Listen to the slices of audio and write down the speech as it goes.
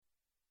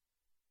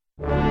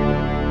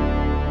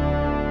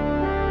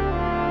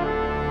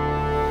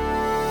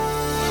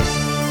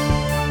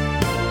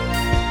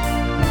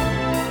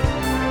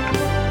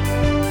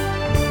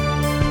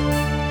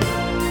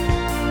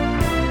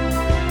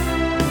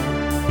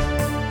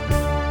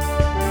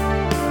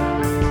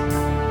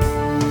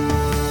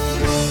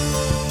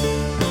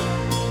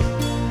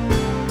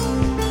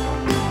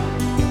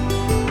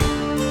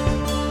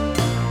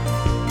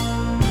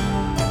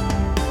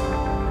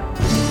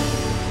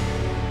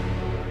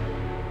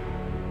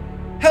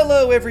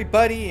Hello,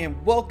 everybody,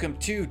 and welcome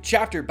to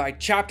Chapter by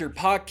Chapter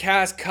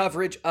podcast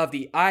coverage of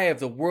the Eye of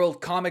the World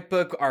comic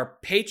book, our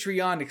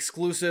Patreon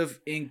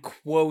exclusive, in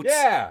quotes,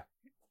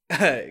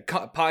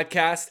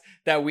 podcast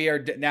that we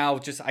are now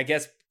just, I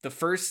guess, the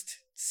first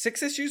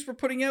 6 issues we're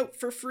putting out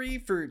for free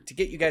to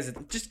get you guys,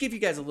 just give you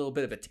guys a little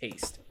bit of a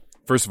taste.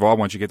 First of all,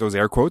 once you get those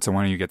air quotes, I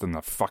want you to get them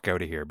the fuck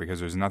out of here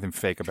because there's nothing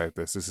fake about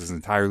this. This is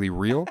entirely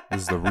real.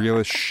 This is the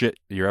realest shit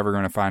you're ever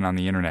going to find on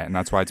the internet, and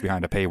that's why it's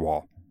behind a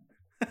paywall.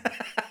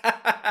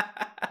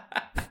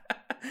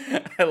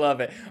 I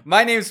love it.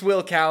 My name's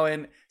Will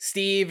Cowan.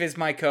 Steve is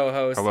my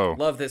co-host. Hello.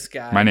 Love this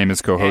guy. My name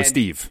is co-host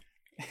Steve.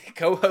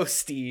 Co-host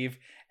Steve.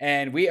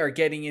 And we are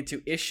getting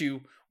into issue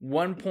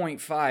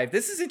 1.5.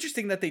 This is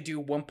interesting that they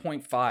do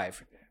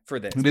 1.5 for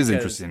this. It is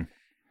interesting.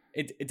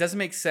 It doesn't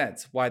make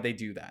sense why they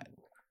do that.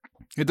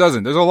 It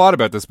doesn't. There's a lot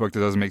about this book that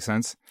doesn't make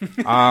sense.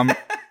 Yeah,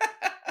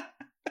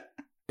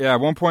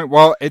 1 point.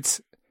 Well,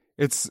 it's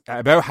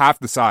about half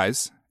the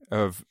size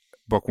of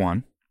book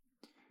one.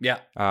 Yeah.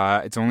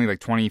 It's only like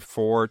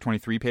 24,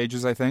 23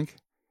 pages, I think.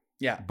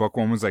 Yeah. Book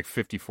one was like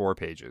 54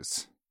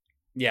 pages.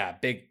 Yeah,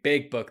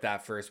 big book,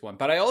 that first one.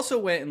 But I also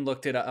went and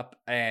looked it up,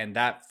 and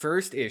that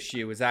first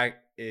issue was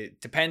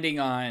depending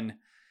on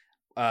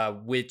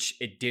which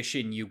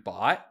edition you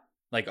bought,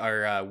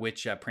 or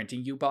which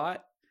printing you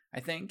bought,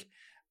 I think.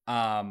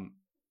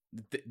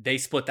 They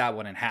split that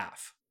one in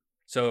half.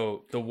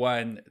 So the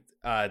one,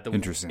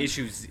 Interesting.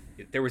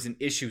 There was an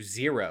issue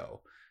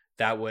 0.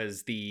 That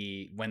was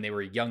when they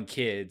were young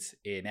kids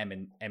in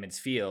Emmons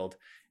Field,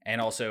 and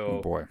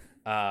also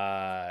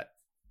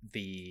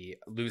the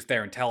Luz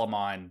Theron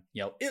Telamon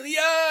yell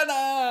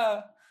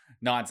Ilyana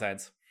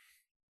nonsense.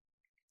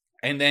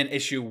 And then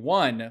issue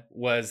 1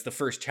 was the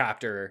first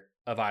chapter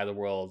of Eye of the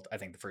World. I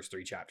think the first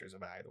 3 chapters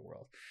of Eye of the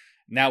World.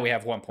 Now we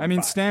have 1.5. I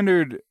mean,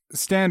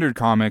 standard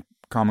comic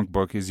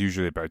book is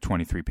usually about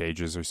 23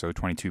 pages or so,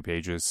 22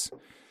 pages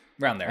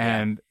around there.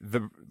 And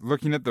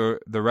looking at the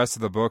rest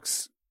of the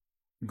books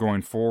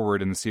going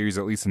forward in the series,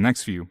 at least the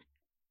next few,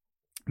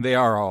 they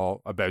are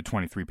all about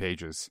 23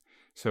 pages.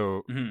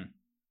 So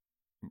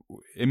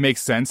It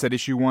makes sense that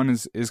issue 1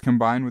 is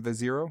combined with a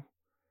 0.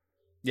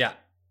 Yeah.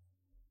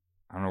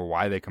 I don't know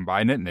why they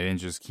combined it and they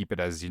didn't just keep it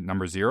as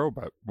number 0,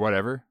 but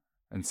whatever.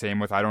 And same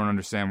with, I don't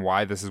understand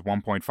why this is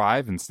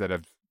 1.5 instead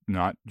of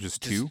not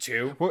just 2. Just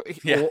 2? Well,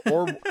 yeah.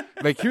 or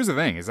like, here's the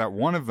thing, is that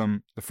one of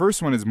them, the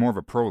first one is more of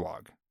a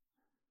prologue.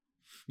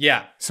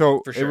 Yeah,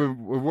 so for sure. It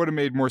would have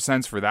made more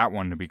sense for that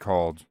one to be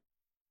called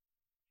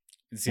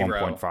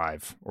 0.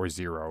 1.5 or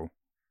 0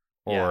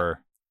 or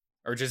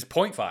just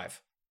 0.5.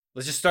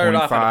 Let's just start it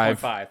off at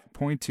 0.5.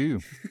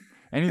 0.2.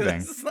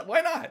 Anything.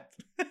 Why not?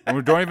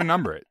 And don't even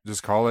number it.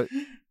 Just call it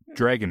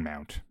Dragon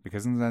Mount,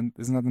 because isn't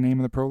that the name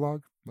of the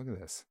prologue? Look at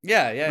this.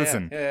 Yeah.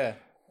 Listen, yeah.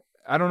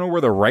 I don't know where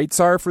the rights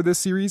are for this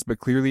series, but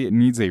clearly it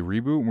needs a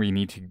reboot. We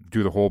need to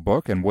do the whole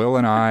book, and Will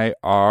and I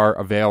are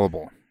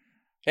available.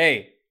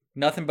 Hey,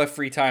 nothing but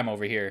free time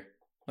over here.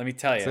 Let me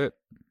tell you. That's it.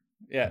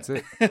 Yeah. That's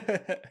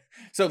it.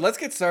 So let's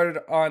get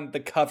started on the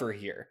cover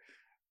here.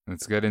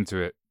 Let's get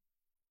into it.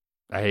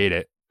 I hate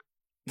it.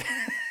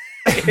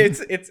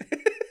 it's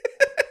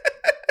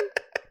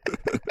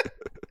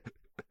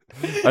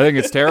I think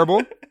it's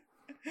terrible.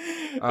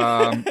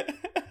 I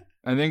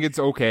think it's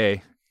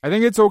okay.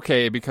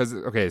 Because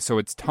so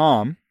it's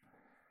Tom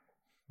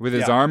with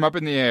his arm up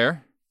in the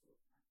air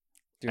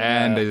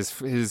and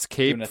his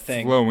cape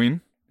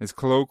flowing, his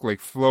cloak like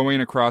flowing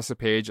across the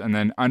page, and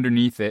then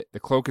underneath it, the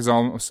cloak is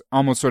almost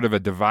sort of a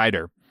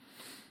divider,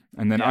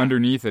 and then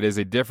underneath it is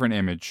a different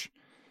image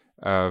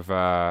of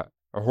a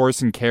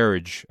horse and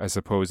carriage. I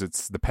suppose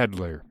it's the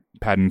peddler,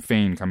 Paddon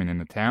Fane, coming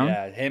into town.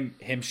 Yeah,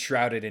 him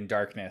shrouded in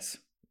darkness.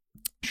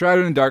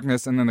 Shrouded in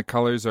darkness, and then the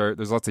colors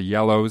there's lots of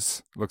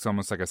yellows. Looks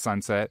almost like a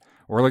sunset,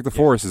 or like the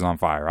forest is on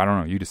fire. I don't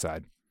know. You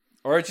decide.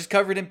 Or it's just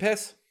covered in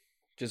piss.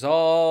 Just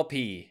all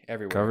pee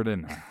everywhere. Covered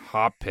in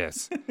hot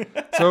piss.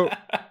 So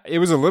it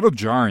was a little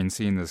jarring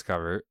seeing this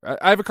cover.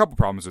 I have a couple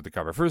problems with the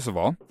cover. First of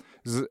all,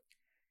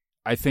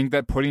 I think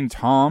that putting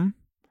Tom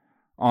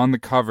on the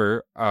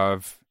cover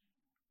of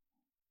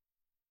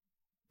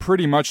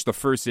pretty much the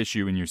first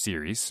issue in your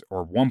series,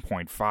 or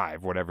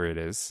 1.5, whatever it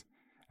is,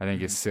 I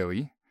think is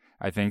silly.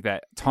 I think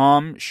that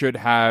Tom should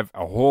have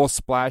a whole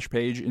splash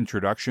page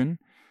introduction,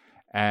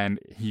 and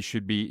he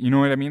should be, you know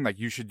what I mean? Like,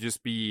 you should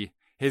just be,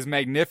 his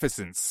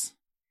magnificence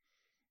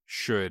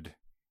should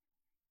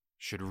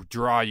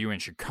draw you in,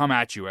 should come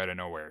at you out of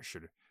nowhere,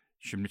 should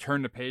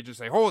turn the page and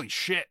say, holy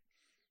shit.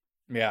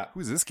 Yeah.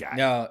 Who's this guy?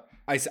 No,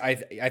 I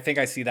think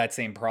I see that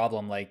same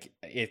problem. Like,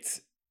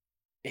 it's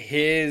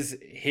his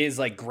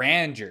like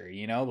grandeur,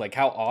 you know, like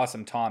how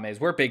awesome Tom is.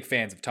 We're big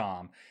fans of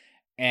Tom,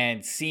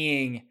 and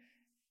seeing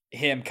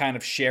him kind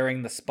of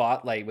sharing the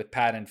spotlight with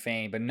Paddon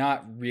Fane, but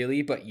not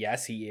really, but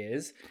yes, he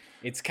is.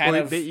 It's kind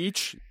of... They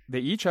each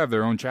have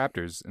their own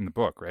chapters in the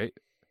book, right?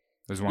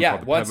 There's one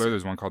called the Peddler,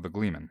 there's one called the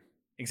Gleeman.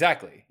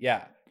 Exactly,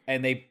 yeah.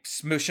 And they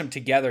smoosh them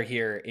together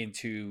here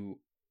into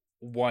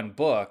one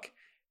book.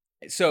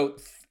 So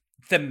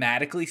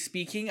thematically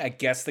speaking, I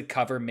guess the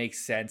cover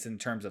makes sense in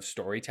terms of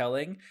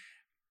storytelling,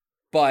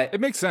 But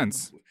it makes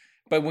sense.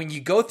 But when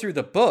you go through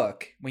the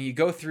book, when you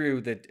go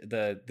through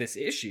this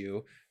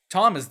issue,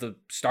 Tom is the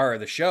star of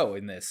the show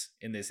in this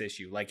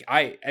issue. Like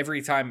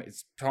every time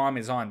Tom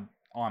is on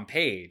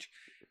page,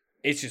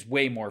 it's just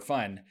way more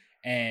fun.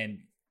 And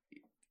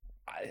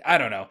I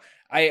don't know.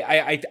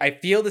 I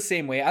feel the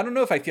same way. I don't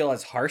know if I feel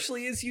as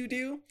harshly as you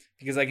do,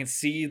 because I can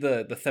see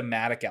the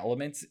thematic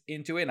elements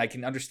into it, and I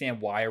can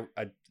understand why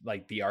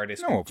like the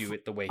artist would do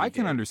it the way he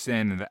did.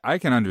 Understand that. I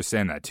can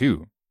understand that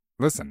too.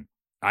 Listen,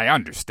 I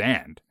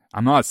understand.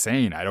 I'm not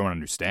saying I don't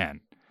understand.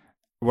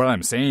 What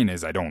I'm saying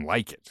is I don't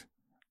like it.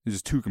 It's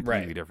just two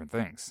completely different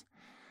things.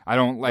 I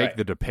don't like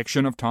the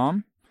depiction of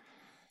Tom.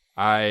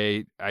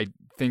 I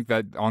think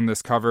that on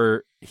this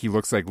cover he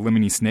looks like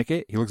Lemony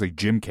Snicket. He looks like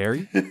Jim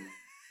Carrey.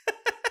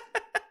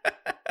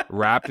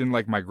 Wrapped in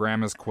like my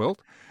grandma's quilt.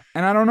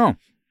 And I don't know.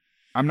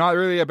 I'm not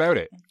really about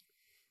it.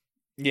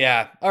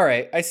 Yeah. All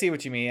right. I see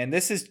what you mean. And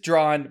this is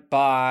drawn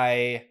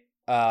by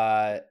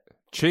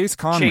Chase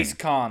Conley. Chase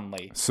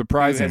Conley.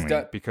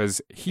 Surprisingly,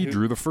 because he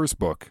drew the first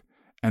book.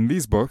 And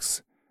these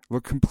books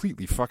look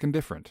completely fucking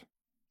different.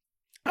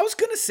 I was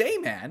going to say,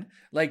 man,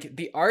 like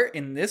the art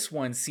in this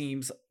one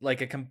seems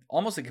like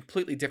almost a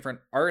completely different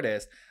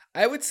artist.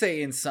 I would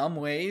say in some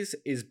ways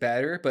is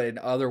better, but in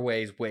other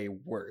ways way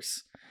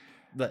worse.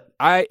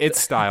 It's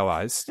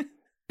stylized.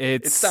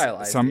 It's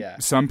stylized.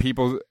 Some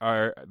people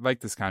are like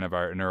this kind of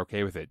art and are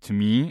okay with it. To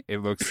me, it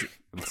looks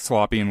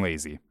sloppy and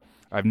lazy.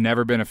 I've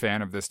never been a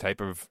fan of this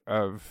type of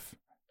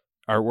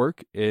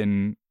artwork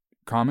in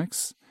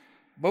comics.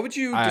 What would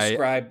you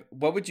describe?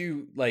 What would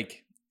you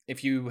like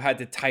if you had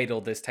to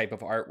title this type of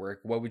artwork?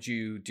 What would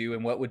you do,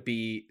 and what would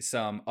be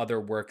some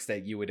other works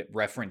that you would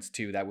reference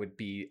to that would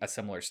be a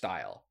similar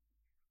style?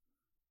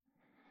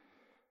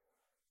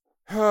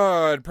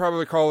 I'd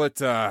probably call it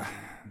The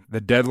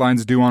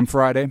Deadline's Due on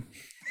Friday.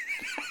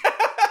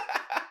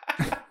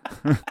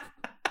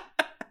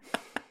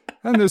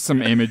 And there's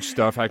some Image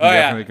stuff I can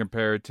definitely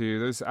compare it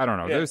to. I don't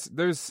know. Yeah.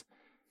 There's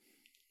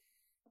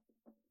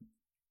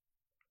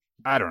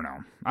I don't know.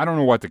 I don't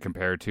know what to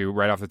compare it to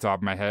right off the top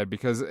of my head,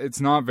 because it's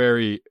not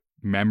very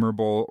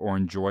memorable or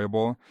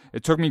enjoyable.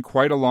 It took me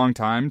quite a long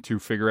time to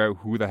figure out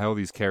who the hell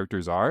these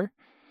characters are,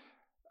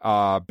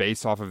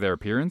 based off of their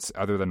appearance,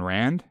 other than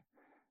Rand.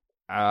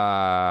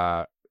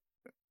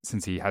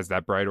 Since he has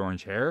that bright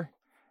orange hair.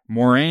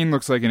 Moraine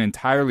looks like an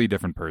entirely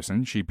different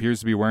person. She appears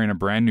to be wearing a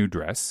brand new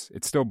dress.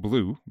 It's still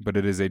blue, but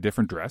it is a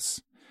different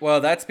dress. Well,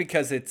 that's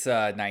because it's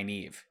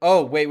Nynaeve.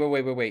 Oh,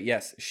 wait.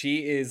 Yes,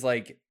 she is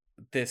like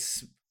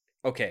this.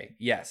 Okay,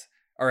 yes.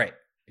 All right.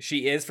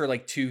 She is for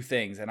like two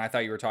things, and I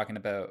thought you were talking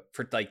about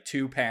for like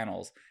two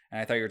panels, and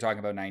I thought you were talking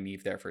about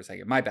Nynaeve there for a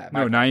second. My bad.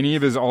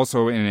 Nynaeve is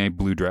also in a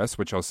blue dress,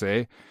 which I'll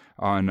say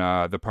on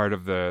the part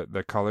of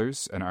the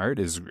colors and art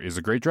is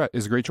a great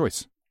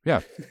choice.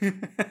 Yeah.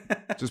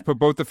 Just put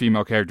both the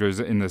female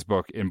characters in this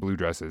book in blue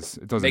dresses.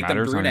 It doesn't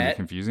matter. It's not going to be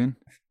confusing.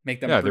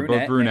 Make them brunette. They're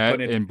both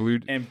brunette in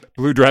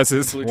blue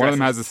dresses. One of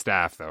them has a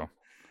staff, though.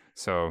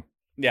 So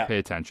pay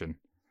attention.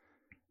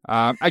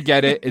 I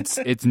get it. It's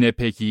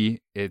nitpicky.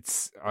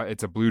 It's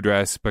a blue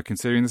dress, but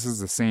considering this is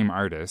the same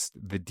artist,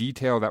 the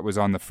detail that was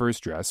on the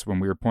first dress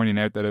when we were pointing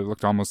out that it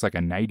looked almost like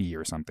a nightie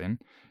or something,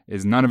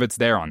 is none of it's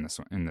there on this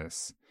one, in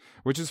this,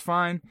 which is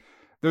fine.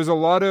 There's a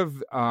lot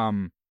of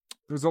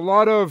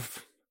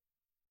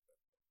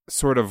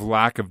sort of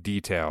lack of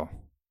detail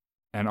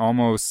and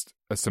almost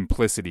a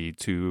simplicity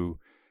to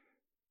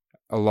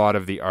a lot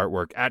of the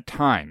artwork at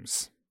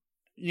times.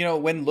 You know,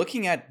 when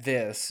looking at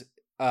this,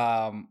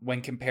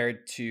 when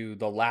compared to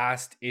the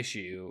last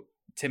issue,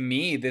 to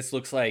me, this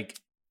looks like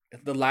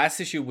the last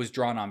issue was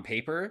drawn on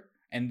paper,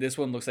 and this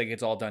one looks like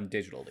it's all done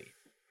digitally.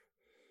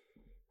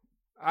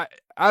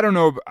 I don't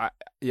know. I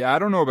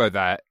don't know about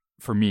that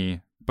for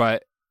me,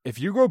 but if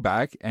you go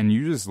back and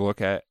you just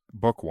look at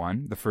book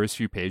one, the first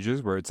few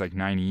pages where it's like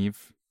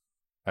Nynaeve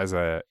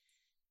or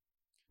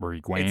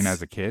Egwene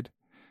as a kid,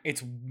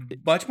 it's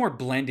much more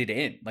blended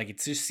in. Like it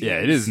just seems,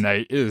 it is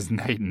night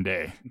and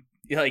day.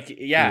 Like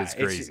it's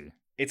crazy.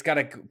 It's got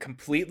a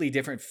completely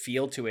different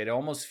feel to it. It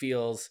almost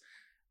feels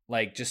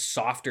like just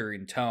softer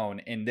in tone,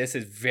 and this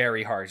is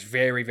very harsh,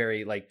 very,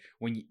 very like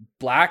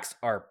blacks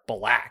are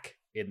black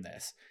in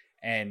this.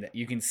 And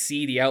you can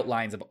see the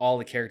outlines of all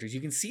the characters. You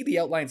can see the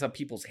outlines of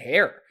people's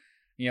hair.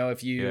 You know,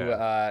 if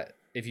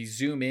you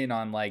zoom in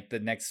on like the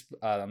next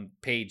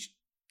page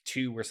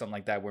 2 or something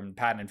like that, where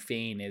Patton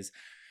Fane is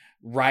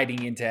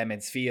riding into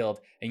Emmett's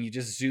Field, and you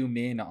just zoom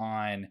in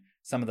on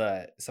some of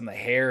the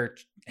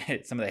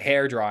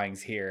hair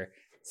drawings here.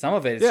 Some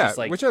of it is just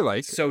like, which I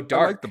like. So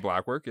dark. I like the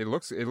black work. It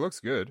looks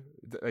good.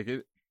 Like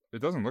it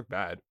doesn't look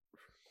bad.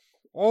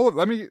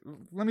 Let me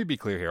be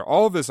clear here.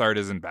 All of this art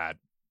isn't bad.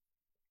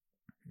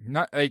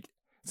 Not like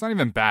it's not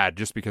even bad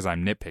just because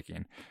I'm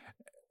nitpicking.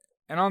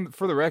 And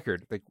for the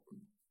record, like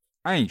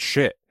I ain't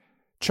shit.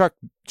 Chuck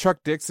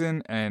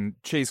Dixon and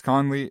Chase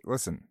Conley,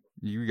 listen,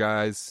 you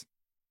guys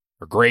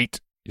are great.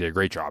 You did a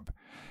great job.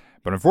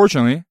 But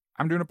unfortunately,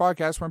 I'm doing a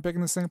podcast where I'm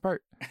picking this thing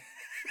apart.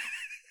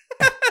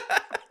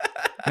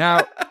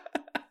 Now,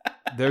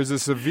 there's a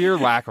severe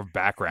lack of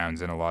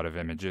backgrounds in a lot of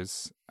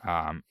images,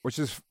 which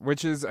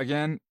is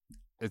again,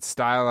 it's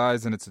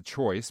stylized and it's a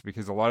choice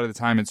because a lot of the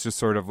time it's just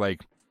sort of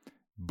like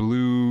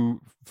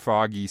blue,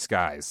 foggy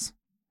skies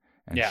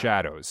and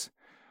shadows.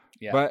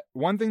 Yeah. But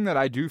one thing that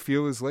I do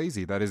feel is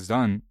lazy that is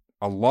done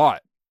a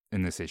lot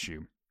in this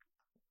issue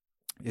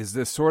is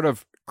this sort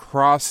of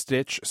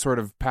cross-stitch sort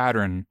of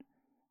pattern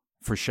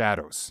for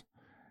shadows.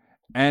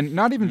 And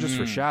not even just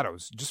for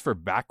shadows, just for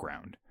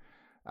background.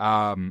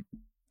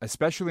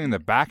 Especially in the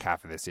back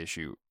half of this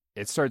issue,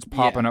 it starts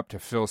popping up to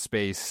fill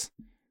space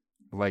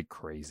like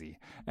crazy.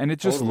 And it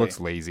just looks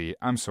lazy.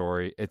 I'm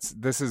sorry.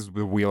 This is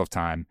the Wheel of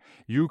Time.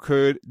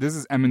 This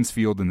is Emmons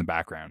Field in the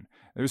background.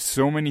 There's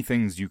so many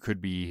things you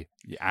could be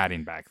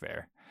adding back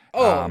there.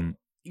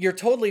 You're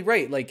totally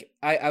right. Like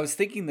I was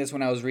thinking this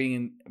when I was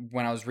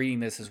reading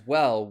this as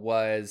well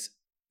was,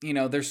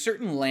 there's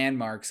certain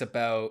landmarks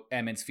about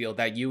Emmons Field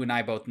that you and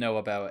I both know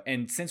about.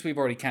 And since we've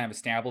already kind of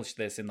established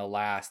this in the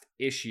last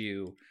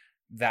issue,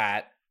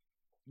 that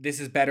this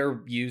is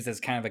better used as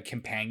kind of a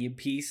companion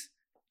piece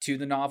to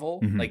the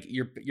novel. Mm-hmm. Like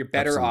you're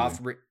better off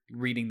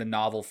reading the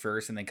novel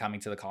first and then coming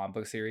to the comic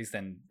book series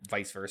than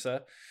vice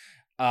versa.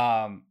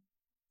 I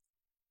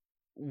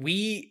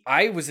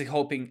was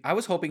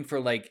hoping for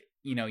like,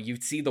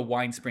 you'd see the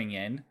Wine Spring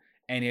Inn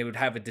and it would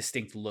have a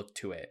distinct look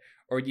to it.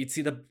 Or you'd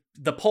see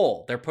the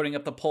poll. They're putting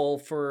up the poll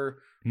for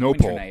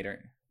Winter Night.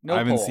 I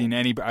haven't seen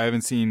any. I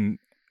haven't seen.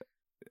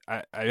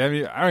 I don't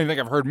even think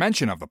I've heard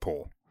mention of the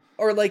poll.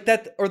 Or like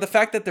that, or the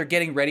fact that they're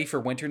getting ready for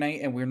Winter Night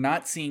and we're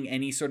not seeing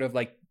any sort of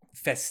like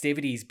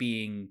festivities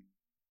being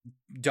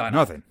done.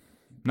 Nothing.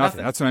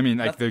 That's what I mean.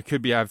 Like there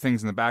could have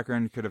things in the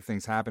background. Could have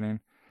things happening.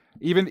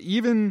 Even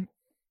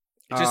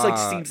it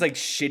just seems like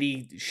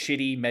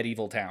shitty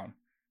medieval town.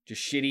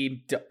 Just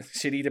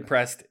shitty,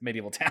 depressed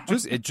medieval town.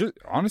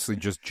 Honestly,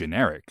 just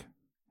generic.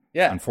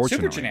 Yeah,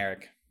 unfortunately,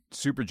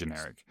 super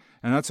generic.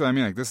 And that's what I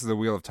mean. Like this is the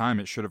Wheel of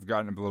Time. It should have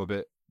gotten a little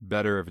bit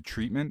better of a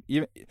treatment.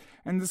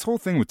 And this whole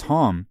thing with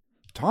Tom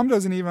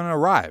doesn't even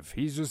arrive.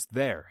 He's just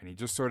there, and he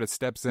just sort of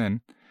steps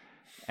in,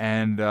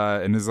 and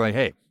is like,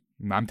 "Hey,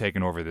 I'm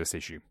taking over this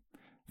issue.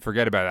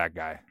 Forget about that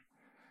guy.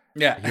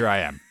 Yeah, here I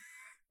am."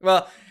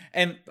 Well,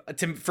 and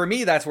for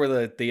me, that's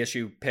where the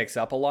issue picks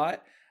up a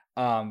lot.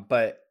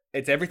 But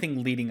it's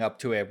everything leading up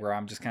to it where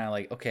I'm just kind of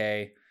like,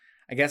 okay,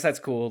 I guess that's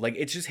cool. Like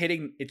it's just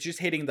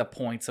hitting the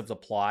points of the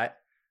plot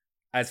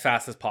as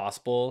fast as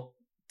possible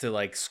to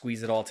like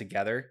squeeze it all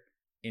together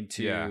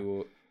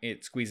into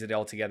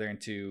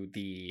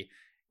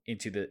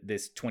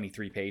this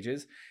 23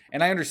 pages.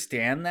 And I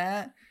understand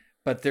that,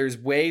 but there's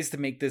ways to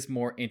make this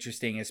more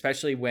interesting,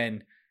 especially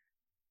when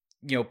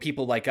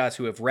people like us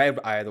who have read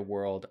Eye of the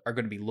World are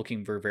going to be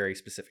looking for very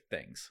specific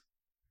things.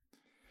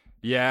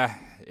 Yeah,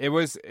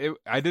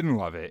 I didn't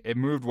love it. It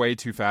moved way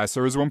too fast.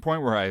 There was one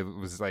point where I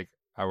was like,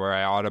 where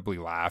I audibly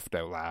laughed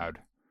out loud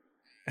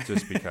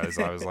just because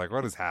I was like,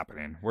 what is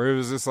happening? Where it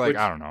was just like,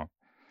 I don't know.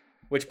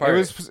 Which part? It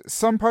was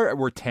some part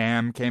where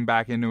Tam came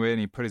back into it and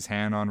he put his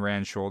hand on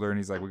Rand's shoulder and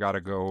he's like, we got to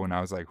go. And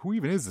I was like, who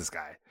even is this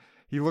guy?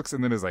 He looks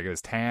and then is like,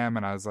 it's Tam.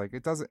 And I was like,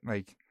 it doesn't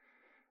like,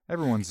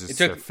 everyone's just,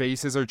 their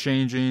faces are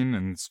changing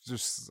and it's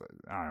just,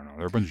 I don't know.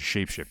 They're a bunch of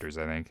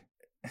shapeshifters, I think.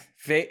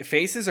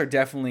 Faces are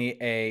definitely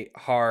a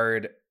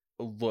hard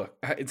look.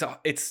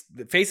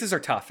 Faces are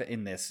tough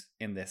in this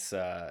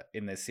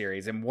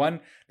series.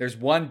 And there's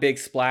one big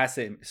splash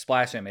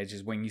image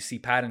is when you see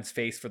Patton's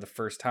face for the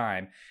first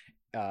time,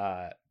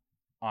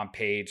 on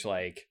page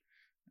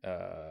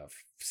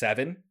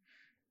 7.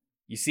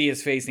 You see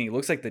his face and he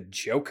looks like the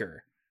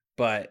Joker,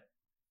 but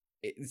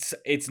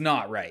it's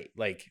not right.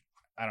 Like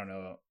I don't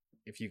know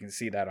if you can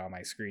see that on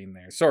my screen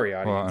there. Sorry,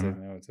 audience. Well,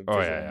 I know it's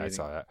a I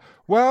saw that.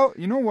 Well,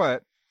 you know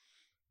what?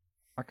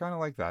 I kind of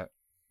like that.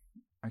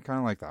 I kind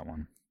of like that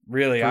one.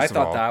 Really? I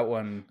thought that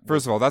one...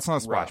 First of all, that's not a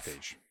splash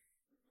page.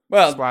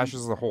 Well... Splash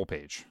is the whole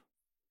page.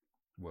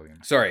 William.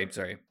 Sorry.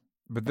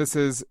 But this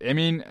is... I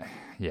mean,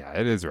 yeah,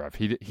 it is rough.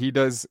 He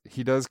does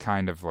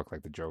kind of look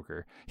like the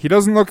Joker. He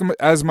doesn't look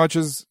as much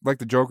as like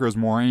the Joker as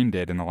Maureen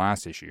did in the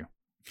last issue.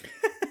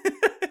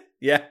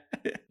 Yeah.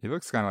 He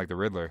looks kind of like the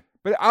Riddler.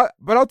 But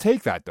I'll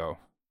take that, though.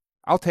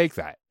 I'll take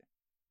that.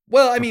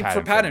 Well, I mean,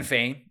 for Paddon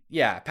Fane.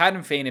 Yeah,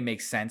 Paddon Fane, it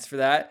makes sense for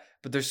that.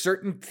 But there's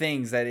certain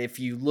things that if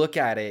you look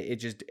at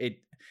it,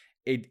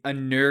 it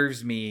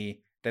unnerves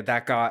me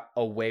that got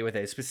away with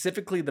it.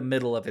 Specifically the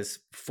middle of his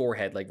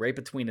forehead, like right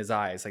between his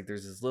eyes. Like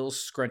there's this little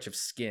scrunch of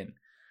skin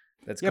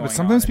that's going on. Yeah, but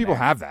sometimes people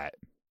have that.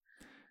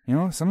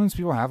 Sometimes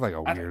people have like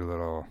a weird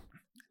little...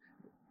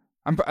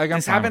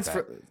 This happens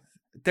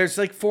there's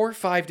like 4 or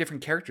 5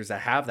 different characters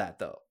that have that,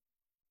 though.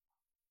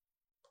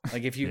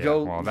 Like if you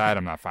go... Well, that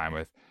I'm not fine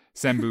with.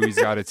 Sembui's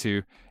got it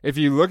too. If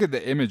you look at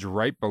the image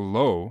right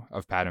below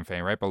of Paddon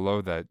Fane, right below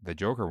the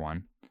Joker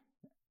one,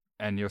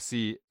 and you'll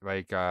see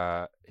like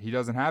he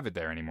doesn't have it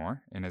there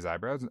anymore in his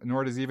eyebrows,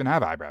 nor does he even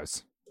have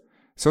eyebrows.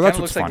 So that's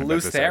what's fun about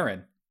this. Looks like Luce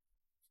Theron.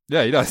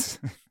 Yeah, he does.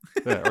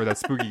 Yeah, or that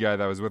spooky guy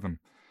that was with him,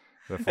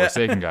 the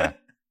Forsaken guy.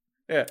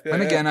 Yeah.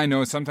 And again, I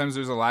know sometimes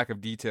there's a lack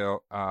of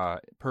detail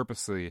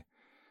purposely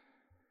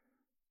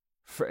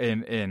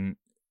in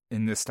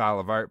this style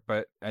of art,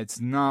 but it's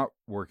not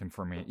working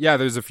for me. Yeah,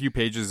 there's a few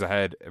pages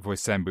ahead with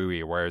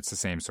Senbui where it's the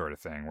same sort of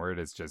thing, where it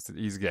is just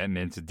he's getting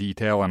into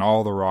detail in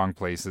all the wrong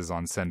places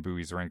on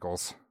Senbui's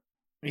wrinkles.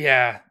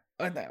 Yeah.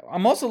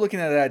 I'm also looking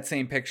at that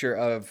same picture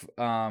of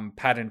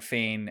Padan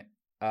Fane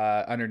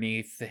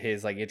underneath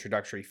his like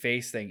introductory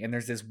face thing, and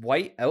there's this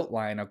white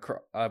outline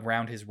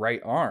around his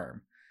right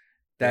arm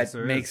that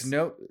makes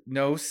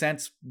no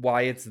sense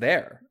why it's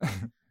there.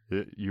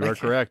 You are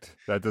correct.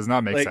 That does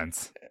not make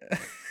sense.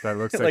 That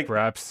looks like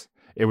perhaps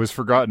it was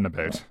forgotten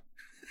about.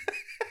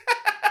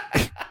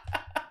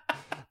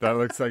 That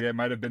looks like it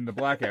might have been the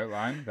black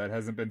outline that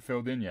hasn't been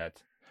filled in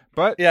yet.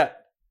 But yeah,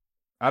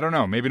 I don't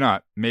know. Maybe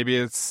not. Maybe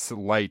it's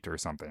light or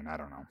something. I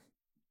don't know.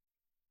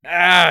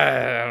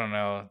 I don't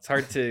know. It's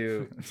hard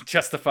to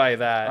justify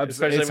that.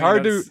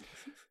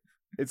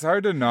 It's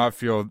hard to not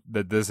feel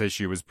that this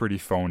issue was pretty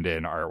phoned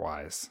in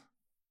art-wise.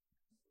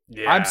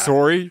 Yeah. I'm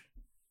sorry,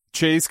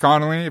 Chase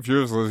Connolly, if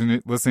you're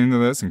listening to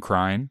this and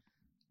crying.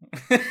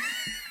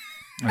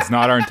 It's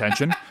not our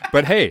intention.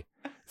 But hey,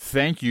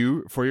 thank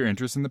you for your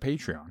interest in the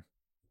Patreon.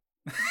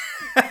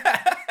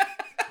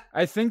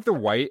 I think the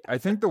white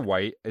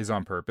is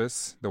on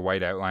purpose. The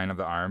white outline of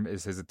the arm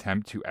is his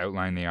attempt to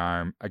outline the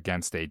arm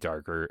against a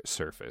darker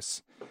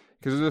surface.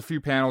 Because there's a few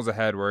panels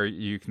ahead where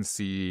you can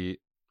see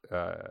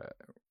the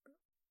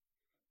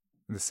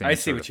same I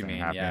see sort what of you thing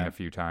mean, happening yeah. a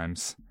few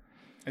times.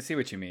 I see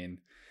what you mean.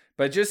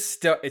 But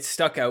just it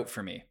stuck out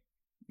for me.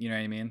 You know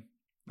what I mean?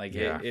 Like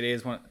it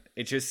is one.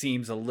 It just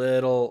seems a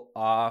little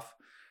off.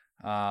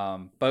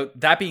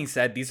 But that being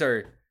said,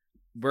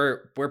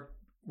 we're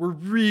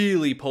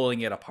really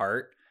pulling it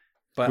apart.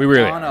 But we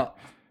really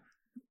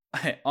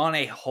on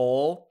a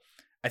whole,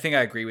 I think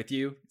I agree with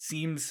you. It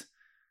seems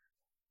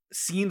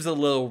a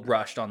little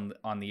rushed on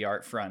the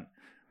art front.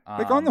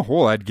 Like on the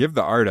whole, I'd give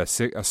the art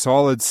a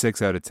solid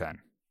 6 out of 10.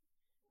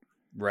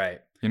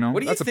 Right. You know, what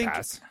do you that's think? A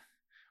pass.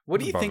 What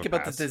do you Above think a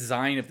about pass. the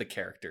design of the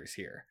characters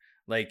here?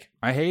 Like,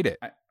 I hate it.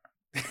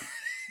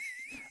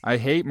 I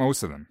hate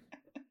most of them.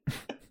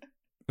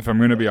 If I'm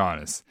going to be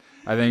honest,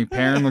 I think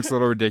Perrin looks a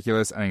little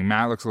ridiculous. I think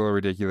Matt looks a little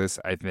ridiculous.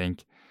 I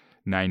think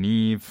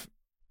Nynaeve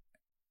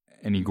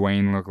and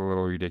Egwene look a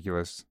little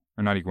ridiculous.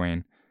 Or not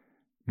Egwene.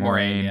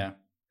 Moraine. Yeah.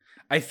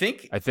 I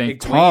think Egwene,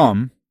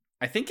 Tom.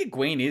 I think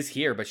Egwene is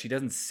here, but she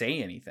doesn't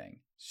say anything.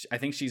 I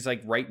think she's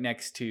like right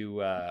next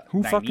to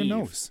who Nynaeve. fucking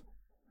knows?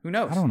 Who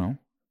knows? I don't know.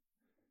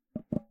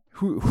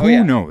 Who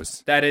yeah.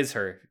 knows? That is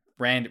her.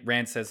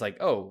 Rand says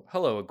like, "Oh,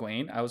 hello,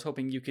 Egwene. I was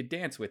hoping you could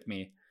dance with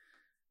me."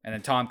 And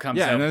then Tom comes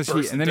out, and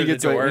then he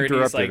gets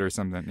interrupted or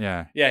something.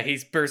 Yeah. Yeah, he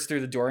bursts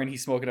through the door and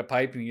he's smoking a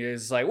pipe and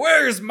he's like,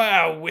 "Where's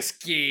my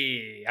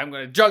whiskey? I'm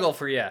gonna juggle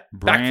for you."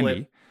 Brandy.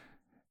 Backflip.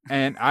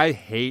 And I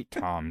hate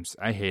how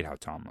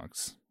Tom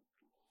looks.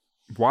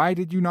 Why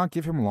did you not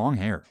give him long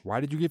hair? Why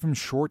did you give him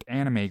short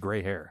anime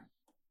gray hair?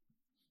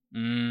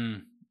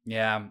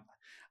 Yeah.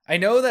 I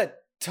know that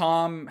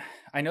Tom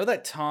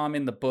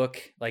in the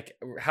book, like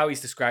how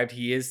he's described,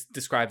 he is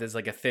described as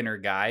like a thinner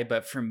guy.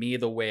 But for me,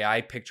 the way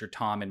I picture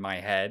Tom in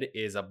my head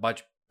is a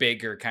much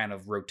bigger kind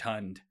of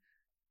rotund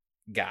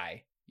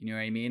guy. You know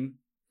what I mean?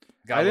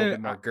 Got a little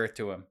bit more girth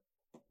to him.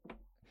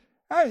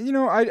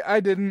 I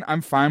didn't.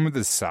 I'm fine with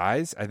his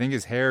size. I think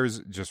his hair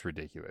is just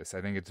ridiculous.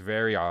 I think it's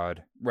very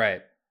odd.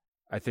 Right.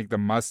 I think the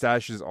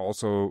mustache is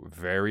also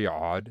very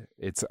odd.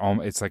 It's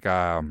like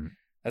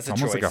that's a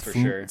choice for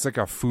sure. It's like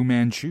a Fu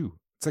Manchu.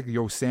 It's like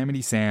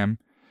Yosemite Sam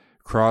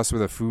crossed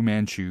with a Fu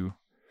Manchu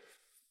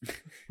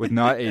with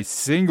not a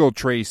single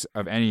trace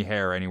of any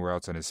hair anywhere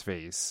else on his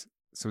face.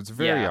 So it's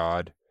very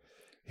odd.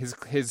 His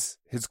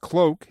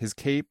cloak, his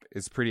cape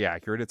is pretty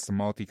accurate. It's the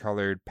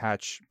multicolored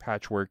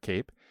patchwork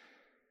cape.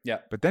 Yeah.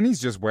 But then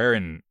he's just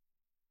wearing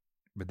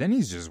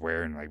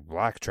like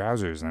black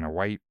trousers and a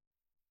white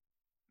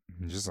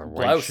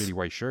shitty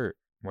white shirt,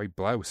 white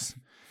blouse,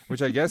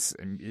 which I guess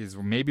is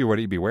maybe what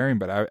he'd be wearing.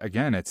 But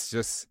it's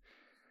just,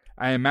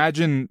 I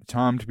imagine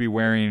Tom to be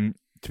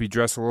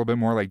dressed a little bit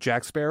more like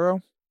Jack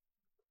Sparrow.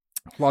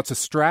 Lots of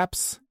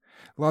straps,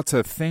 lots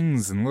of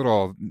things and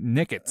little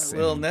knickets.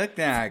 Little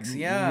knickknacks,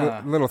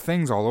 yeah. Little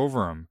things all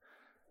over him.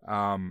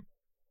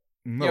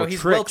 Little he's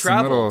tricks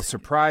well-traveled. and little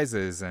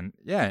surprises. And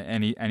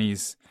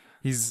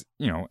he's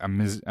a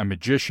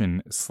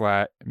musician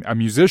slash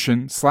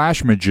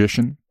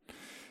magician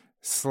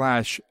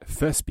slash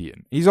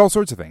thespian. He's all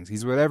sorts of things.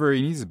 He's whatever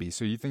he needs to be.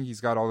 So you think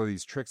he's got all of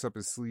these tricks up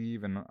his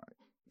sleeve, and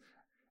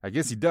I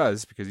guess he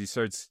does, because he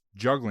starts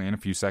juggling a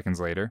few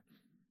seconds later.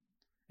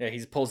 Yeah,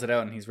 he pulls it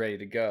out and he's ready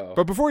to go.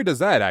 But before he does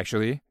that,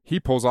 actually, he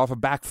pulls off a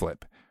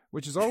backflip,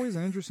 which is always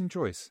an interesting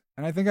choice.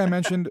 And I think I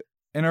mentioned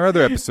in our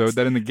other episode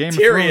that in the Game of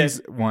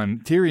Thrones one,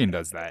 Tyrion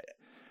does that.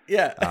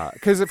 Yeah.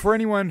 Because for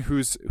anyone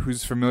who's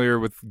familiar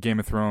with Game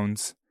of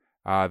Thrones,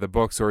 the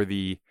books or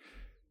the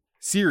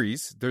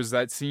series, there's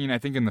that scene, I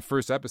think in the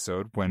first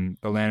episode, when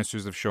the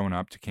Lannisters have shown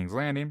up to King's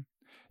Landing.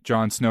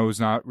 Jon Snow's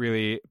not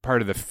really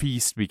part of the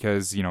feast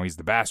because, he's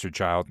the bastard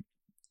child.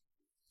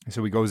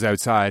 So he goes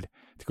outside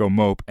to go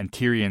mope, and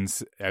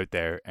Tyrion's out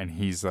there, and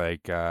he's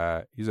like,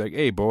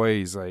 "Hey, boy,"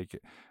 he's like,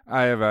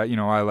 "I have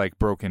I like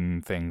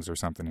broken things or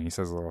something," and he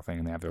says a little thing,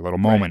 and they have their little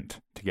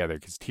moment together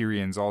because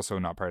Tyrion's also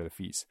not part of the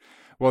feast.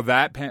 Well,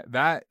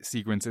 that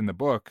sequence in the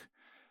book,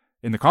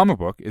 in the comic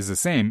book, is the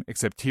same,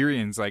 except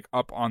Tyrion's like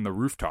up on the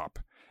rooftop.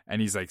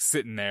 And he's like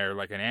sitting there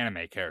like an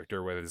anime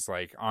character with his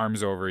like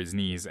arms over his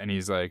knees. And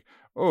he's like,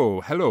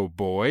 "Oh, hello,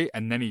 boy."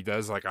 And then he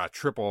does like a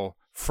triple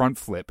front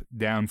flip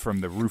down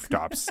from the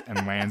rooftops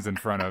and lands in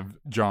front of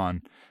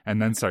Jon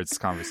and then starts the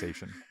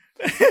conversation.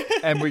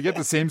 And we get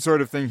the same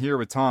sort of thing here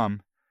with Tom,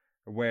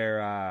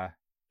 where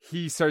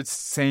he starts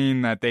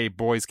saying that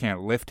boys can't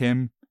lift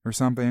him or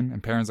something.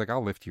 And Perrin's like,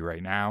 "I'll lift you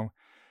right now."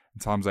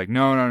 And Tom's like,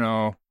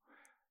 no.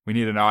 We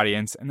need an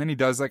audience. And then he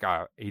does like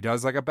a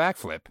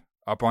backflip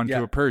up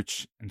onto a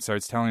perch and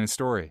starts telling a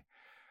story.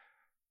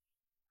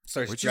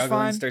 Starts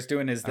juggling, starts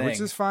doing his thing.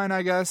 Which is fine,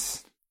 I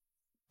guess.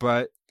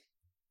 But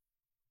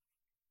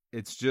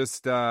it's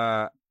just,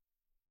 I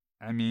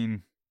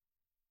mean,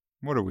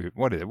 what are we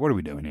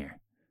doing here?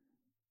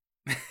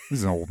 This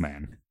is an old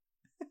man.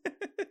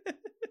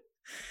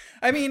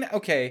 I mean,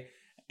 okay,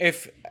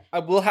 if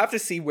we'll have to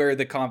see where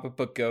the comic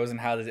book goes and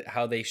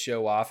how they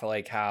show off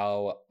like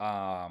how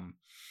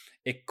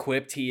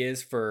equipped he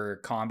is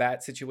for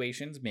combat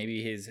situations.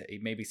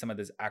 Maybe some of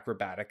this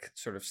acrobatic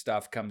sort of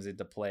stuff comes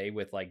into play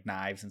with like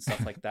knives and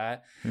stuff like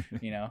that.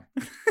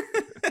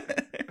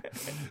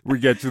 We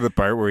get to the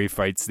part where he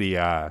fights the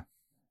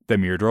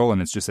Myrddraal,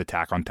 and it's just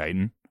Attack on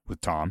Titan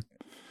with Tom,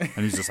 and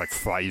he's just like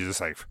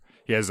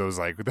he has those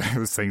like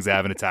those things that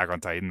have an Attack on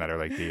Titan that are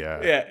like the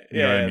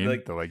you know what I mean?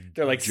 Like,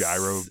 they're like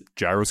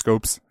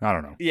gyroscopes. I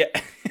don't know. Yeah.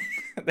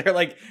 they're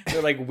like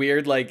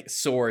weird like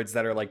swords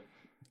that are like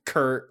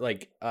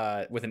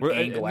with an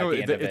angle at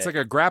the end of it. It's like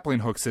a grappling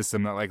hook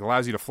system that like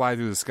allows you to fly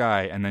through the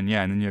sky, and then you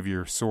have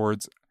your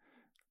swords.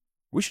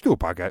 We should do a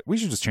podcast. We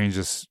should just change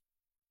this.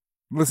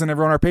 Listen,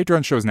 everyone, our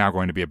Patreon show is now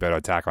going to be about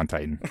Attack on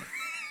Titan.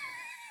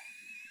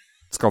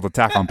 It's called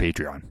Attack on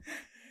Patreon.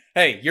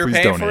 Hey, you're Please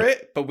paying for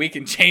it, but we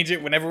can change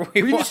it whenever we want.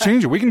 We can just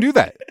change it. We can do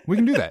that. We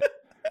can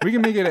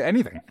make it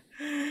anything.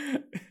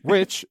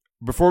 Which,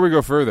 before we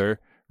go further,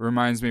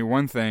 reminds me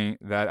one thing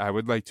that I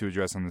would like to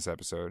address on this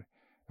episode.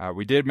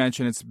 We did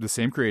mention it's the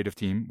same creative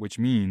team, which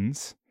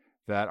means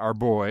that our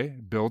boy,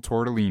 Bill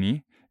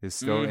Tortellini, is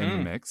still in the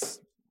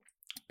mix.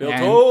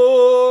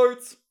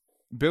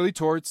 Billy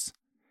Torts.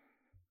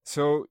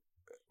 So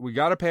we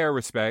got to pay our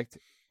respect,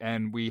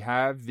 and we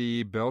have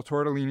the Bill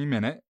Tortellini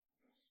minute.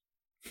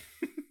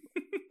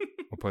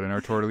 We'll put in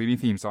our Tortellini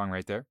theme song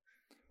right there.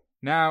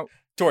 Now,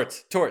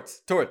 Torts.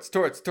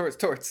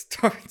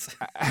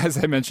 As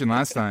I mentioned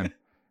last time,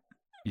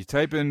 you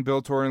type in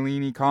Bill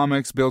Tortellini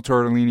comics, Bill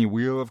Tortellini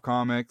Wheel of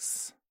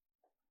Comics.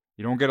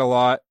 You don't get a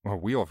lot. Well,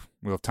 Wheel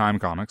of Time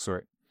comics,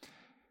 sorry.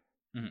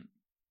 Mm-hmm.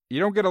 You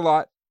don't get a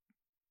lot.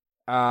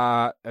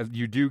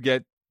 You do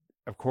get,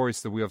 of course,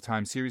 the Wheel of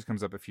Time series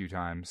comes up a few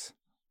times.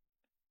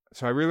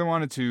 So I really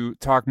wanted to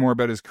talk more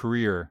about his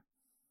career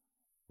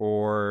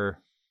or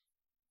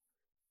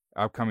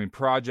upcoming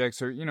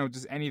projects or,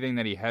 just anything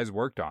that he has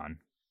worked on.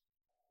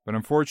 But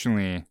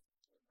unfortunately,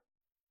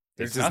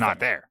 it's just not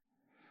there.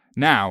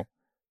 Now,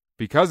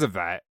 because of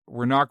that,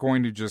 we're not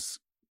going to just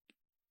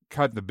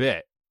cut the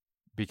bit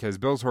because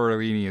Bill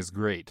Tortellini is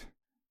great.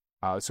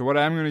 So what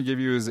I'm going to give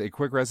you is a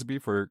quick recipe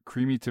for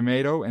creamy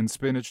tomato and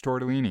spinach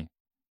tortellini.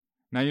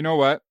 Now, you know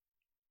what?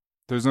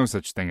 There's no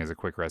such thing as a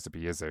quick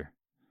recipe, is there?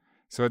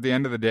 So at the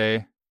end of the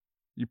day,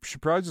 you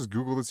should probably just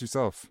Google this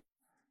yourself.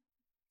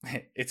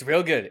 It's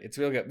real good.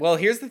 Well,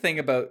 here's the thing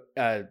about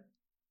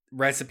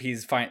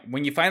recipes.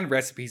 When you find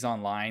recipes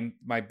online,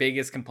 my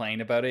biggest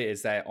complaint about it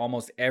is that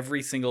almost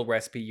every single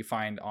recipe you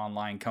find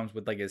online comes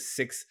with like a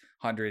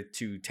 600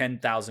 to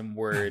 10,000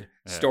 word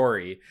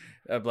story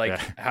of like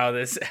how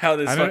this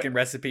fucking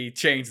recipe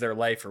changed their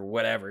life or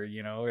whatever,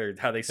 or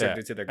how they served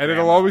it to their grandma.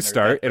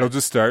 And it'll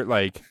just start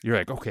like, you're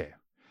like, okay,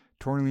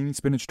 tortellini,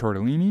 spinach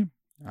tortellini.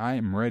 I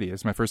am ready.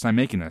 It's my first time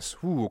making this.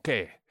 Ooh,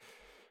 okay.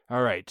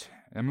 All right.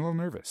 I'm a little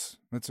nervous.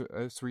 Let's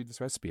read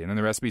this recipe. And then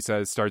the recipe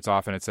starts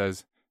off and it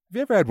says, have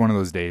you ever had one of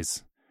those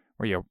days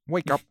where you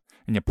wake up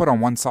and you put on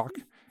one sock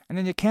and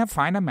then you can't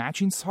find a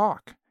matching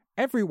sock?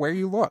 Everywhere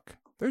you look,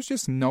 there's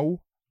just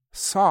no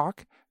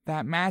sock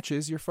that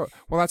matches your foot.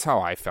 Well, that's how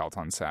I felt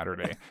on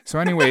Saturday. So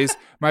anyways,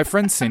 my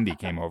friend Cindy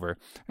came over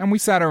and we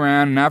sat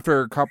around, and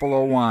after a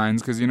couple of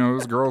wines, because, it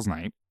was girls'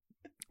 night,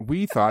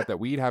 we thought that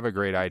we'd have a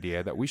great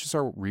idea that we should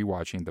start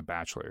rewatching The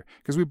Bachelor,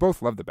 because we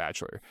both love The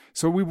Bachelor.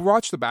 So we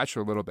watched The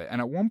Bachelor a little bit,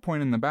 and at one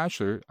point in The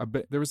Bachelor,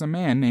 there was a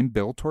man named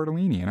Bill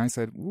Tortellini, and I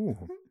said,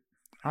 ooh,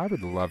 I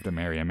would love to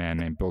marry a man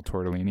named Bill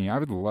Tortellini.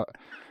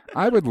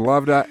 I would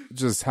love to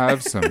just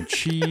have some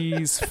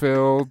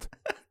cheese-filled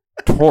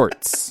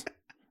torts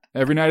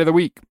every night of the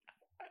week.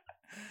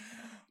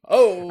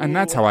 Oh. And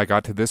that's how I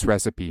got to this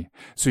recipe.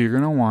 So you're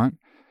going to want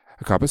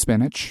a cup of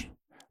spinach,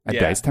 a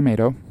diced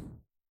tomato,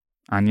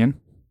 onion,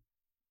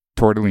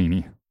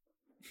 tortellini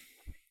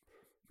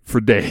for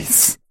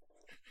days.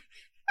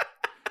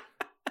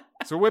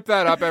 So whip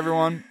that up,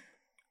 everyone.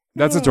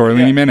 That's a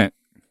tortellini minute.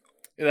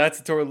 That's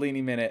a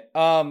Tortellini minute.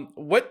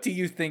 What do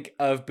you think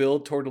of Bill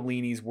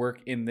Tortellini's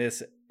work in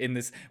this?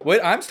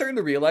 What I'm starting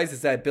to realize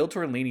is that Bill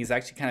Tortellini is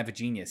actually kind of a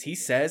genius. He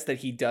says that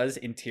he does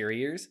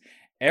interiors.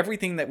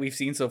 Everything that we've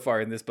seen so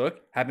far in this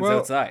book happens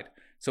outside.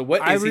 So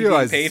what is he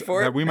being paid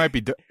for? That we might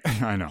be.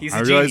 I know. He's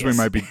a genius.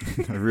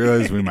 I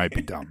realize we might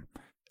be dumb.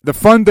 The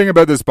fun thing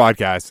about this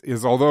podcast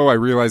is, although I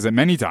realize it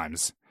many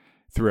times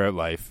throughout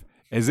life,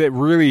 is it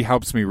really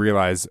helps me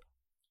realize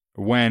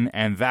when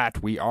and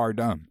that we are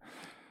dumb.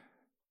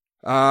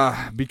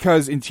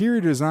 Because interior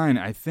design,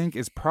 I think,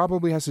 is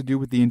probably has to do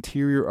with the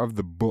interior of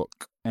the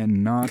book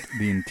and not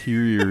the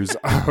interiors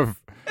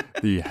of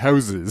the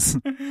houses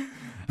in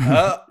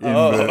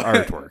the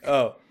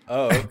artwork.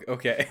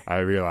 Okay. I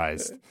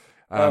realized.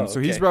 So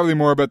he's okay. probably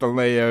more about the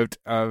layout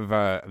of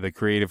the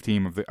creative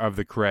team of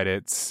the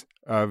credits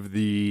of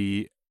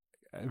the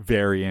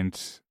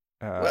variant.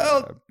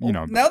 Now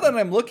that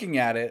I'm looking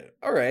at it,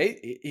 all right,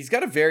 he's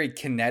got a very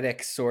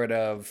kinetic sort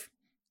of.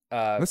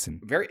 Listen,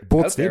 very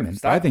bold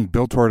statement. I think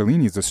Bill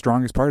Tortellini is the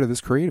strongest part of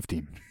this creative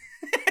team.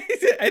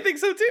 I think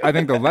so too. I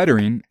think the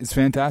lettering is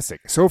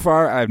fantastic. So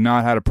far, I have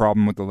not had a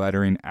problem with the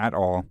lettering at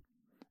all.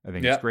 I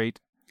think it's great.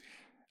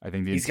 I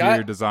think the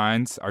interior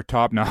designs are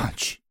top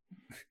notch.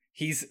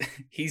 He's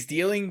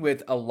dealing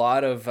with a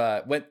lot of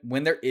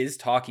when there is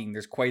talking,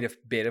 there's quite a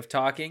bit of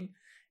talking,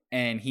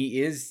 and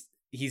he's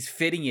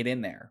fitting it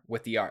in there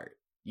with the art.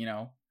 You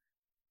know,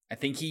 I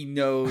think he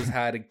knows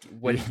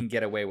what he can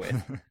get away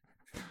with.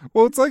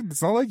 Well, it's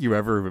not like you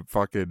ever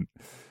fucking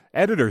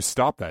editors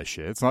stop that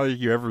shit. It's not like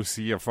you ever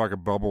see a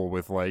fucking bubble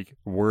with like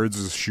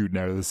words just shooting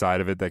out of the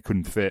side of it that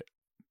couldn't fit.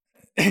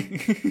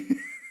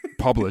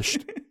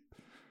 Published.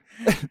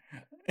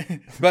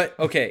 But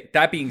okay,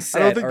 that being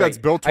said, I don't think that's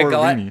Bill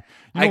Tortellini.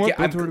 Bill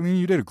Tortellini,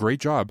 you did a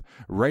great job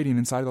writing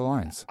inside the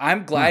lines.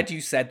 I'm glad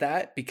you said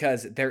that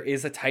because there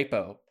is a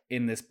typo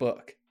in this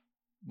book.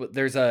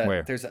 There's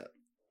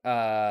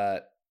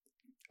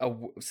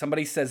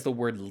somebody says the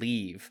word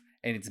leave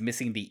and it's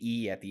missing the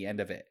E at the end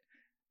of it.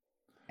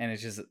 And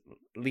it's just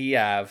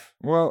Liev.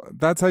 Well,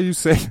 that's how you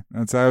say.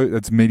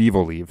 That's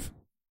medieval leave.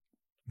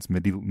 It's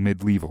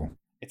medieval.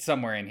 It's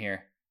somewhere in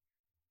here.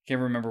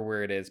 Can't remember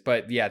where it is,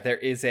 but yeah,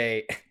 there's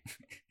a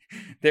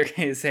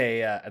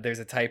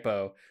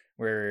typo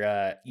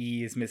where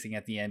E is missing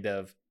at the end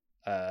of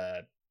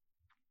the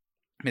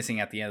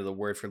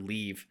word for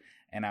leave,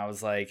 and I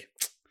was like,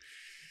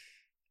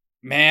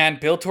 man,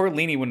 Bill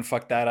Tortellini wouldn't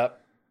fuck that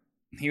up.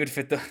 He would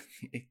fit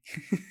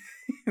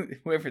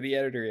whoever the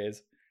editor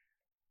is.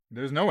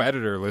 There's no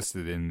editor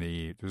listed in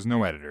the. There's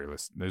no editor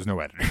list. There's no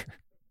editor.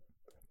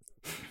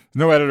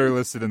 No editor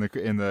listed in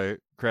the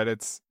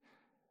credits.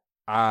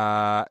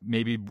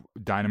 Maybe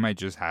Dynamite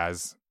just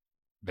has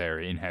their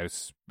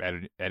in-house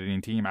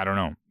editing team. I don't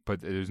know,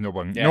 but there's no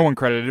one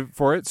credited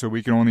for it, so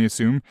we can only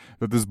assume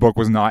that this book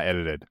was not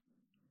edited.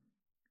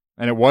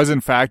 And it was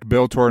in fact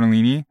Bill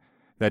Tortellini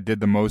that did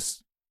the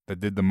most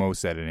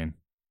editing.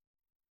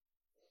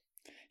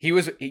 He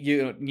was,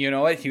 you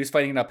know what? He was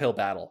fighting an uphill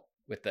battle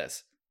with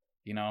this.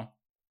 You know,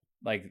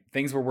 like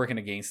things were working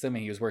against him,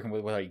 and he was working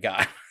with what he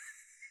got.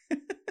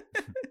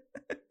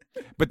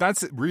 But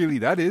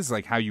that is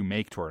like how you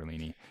make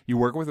tortellini. You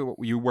work with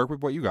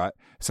what you got.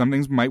 Some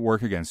things might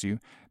work against you.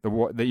 The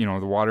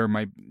water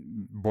might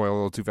boil a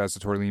little too fast. The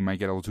tortellini might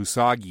get a little too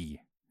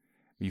soggy.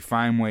 You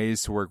find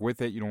ways to work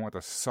with it. You don't want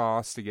the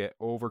sauce to get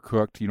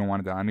overcooked. You don't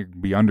want it to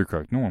be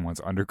undercooked. No one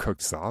wants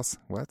undercooked sauce.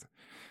 What?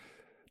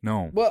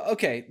 No. Well,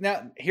 okay.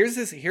 Now here's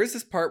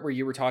this part where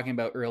you were talking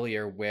about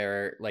earlier,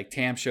 where like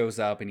Tam shows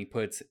up and he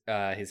puts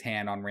his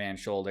hand on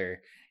Rand's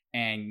shoulder,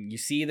 and you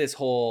see this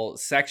whole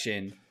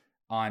section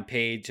on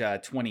page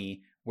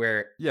 20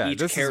 where each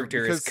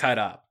character is cut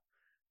up.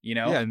 You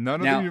know? Yeah, none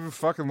of them even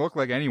fucking look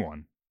like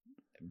anyone.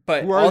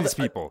 But who are these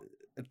people?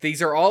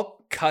 These are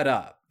all cut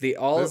up.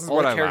 All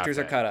the characters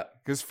are cut up.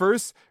 Because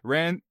first,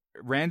 Rand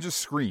just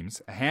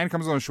screams. A hand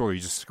comes on his shoulder. He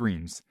just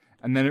screams.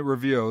 And then it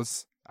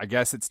reveals, I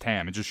guess it's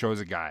Tam. It just shows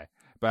a guy.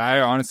 But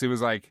I honestly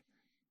was like,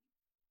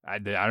 I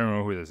don't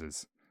know who this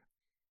is.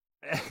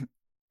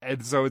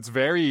 And so it's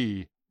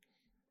very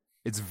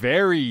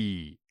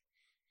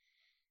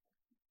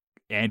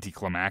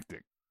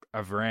anticlimactic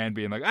of Rand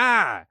being like,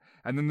 ah!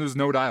 And then there's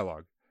no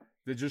dialogue.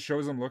 It just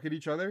shows them look at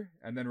each other.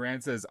 And then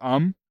Rand says,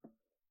 And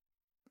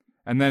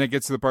then it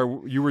gets to the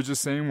part you were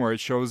just saying where it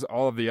shows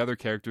all of the other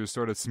characters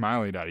sort of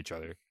smiling at each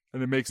other.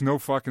 And it makes no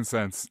fucking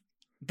sense.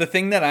 The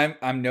thing that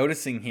I'm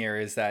noticing here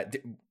is that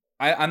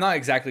I'm not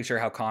exactly sure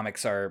how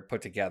comics are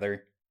put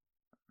together.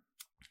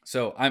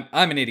 So I'm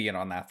an idiot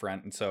on that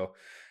front. And so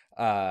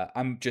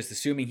I'm just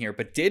assuming here.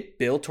 But did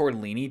Bill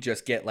Tortellini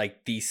just get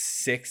like these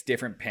 6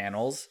 different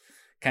panels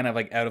kind of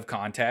like out of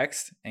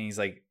context? And he's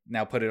like,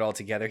 now put it all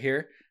together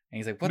here. And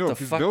he's like, what the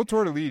fuck? Bill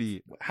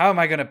Tortellini. How am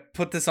I going to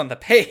put this on the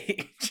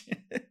page?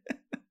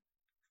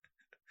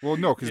 Well,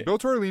 no, because Bill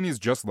Tortellini is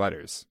just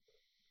letters.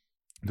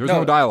 There's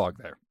no dialogue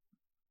there.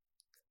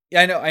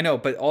 Yeah, I know,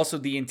 but also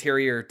the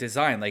interior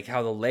design, like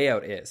how the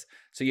layout is.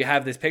 So you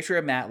have this picture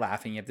of Matt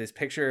laughing, you have this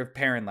picture of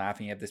Perrin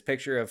laughing, you have this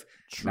picture of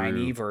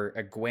Nynaeve or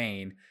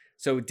Egwene.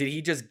 So did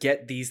he just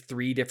get these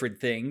 3 different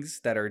things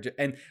that are,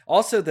 and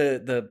also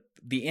the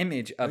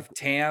image of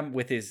Tam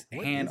with his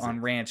hand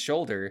on Rand's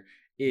shoulder?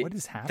 What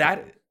is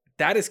happening?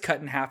 That is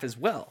cut in half as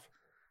well.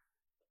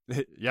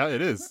 Yeah,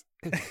 it is.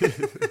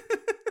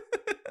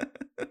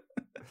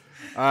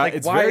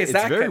 It's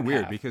very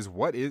weird because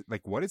what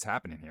is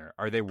happening here?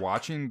 Are they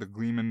watching the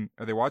Gleeman?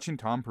 Are they watching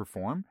Tom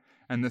perform,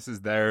 and this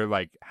is their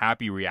like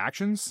happy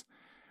reactions,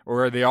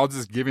 or are they all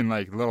just giving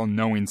like little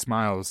knowing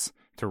smiles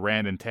to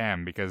Rand and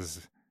Tam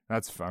because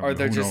that's fun? Or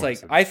they're just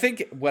like, I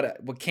think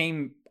what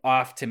came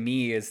off to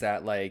me is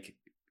that like,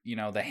 you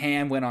know, the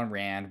hand went on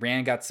Rand.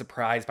 Rand got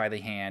surprised by the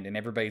hand, and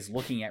everybody's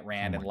looking at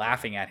Rand and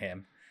laughing at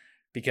him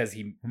because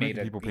he made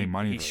it. People pay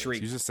money. He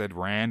shrieked. You just said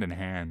Rand and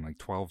hand like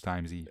 12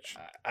 times each.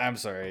 I'm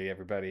sorry,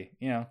 everybody.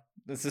 You know,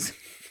 this is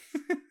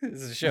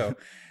this is a show.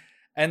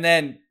 And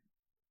then,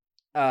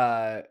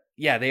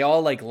 they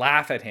all like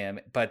laugh at him,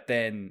 but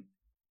then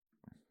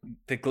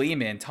the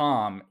Gleeman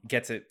Tom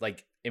gets it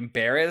like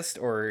embarrassed,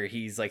 or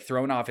he's like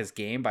thrown off his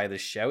game by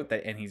this shout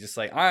and he's just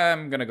like,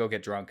 I'm gonna go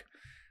get drunk.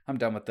 I'm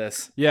done with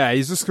this. Yeah,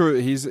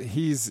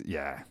 he's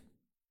yeah.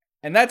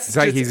 And that's it's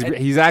like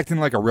he's acting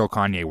like a real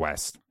Kanye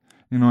West.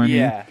 You know what I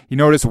mean? He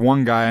noticed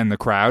one guy in the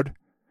crowd.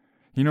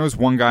 He knows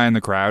one guy in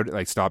the crowd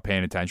like stopped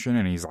paying attention,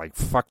 and he's like,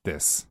 "Fuck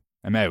this,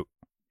 I'm out."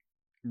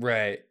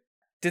 Right?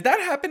 Did that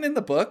happen in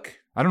the book?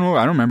 I don't know.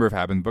 I don't remember if it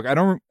happened in the book.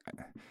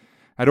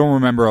 I don't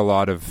remember a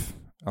lot of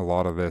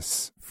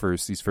these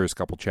first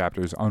couple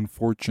chapters,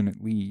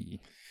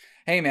 unfortunately.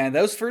 Hey man,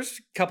 those first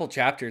couple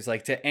chapters,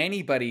 like to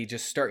anybody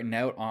just starting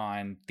out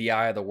on the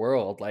Eye of the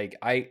World, like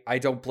I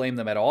don't blame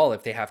them at all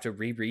if they have to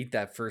reread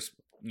that first,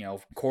 you know,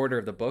 quarter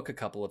of the book a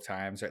couple of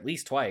times, or at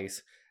least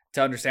twice,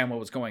 to understand what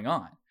was going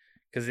on,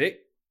 because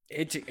it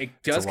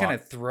does kind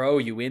of throw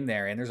you in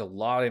there, and there's a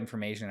lot of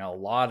information and a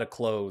lot of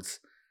clothes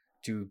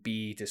to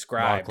be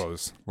described. A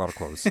lot of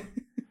clothes.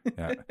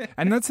 Yeah,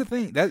 and that's the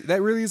thing.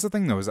 That really is the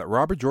thing, though, is that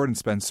Robert Jordan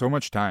spends so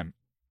much time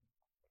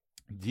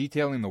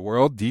detailing the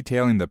world,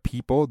 detailing the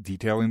people,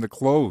 detailing the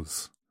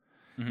clothes,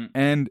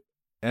 and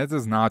that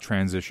does not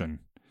transition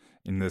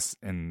in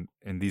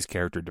these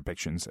character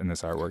depictions in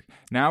this artwork.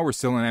 Now we're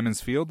still in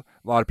Emond's Field.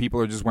 A lot of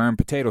people are just wearing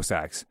potato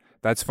sacks.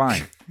 That's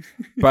fine,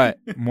 but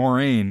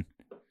Moiraine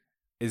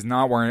is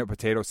not wearing a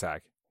potato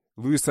sack.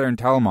 Luther and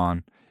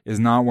Telamon is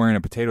not wearing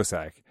a potato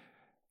sack.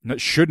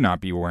 Should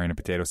not be wearing a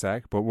potato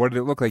sack. But what did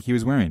it look like he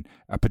was wearing?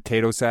 A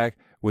potato sack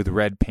with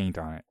red paint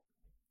on it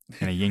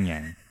and a yin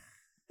yang.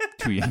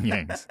 2 yin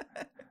yangs.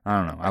 I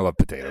don't know. I love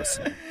potatoes.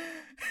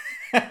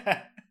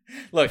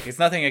 Look, it's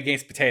nothing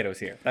against potatoes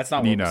here. That's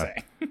not what we're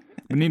saying.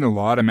 We need a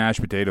lot of mashed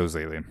potatoes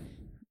lately.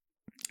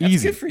 That's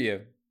easy. Good for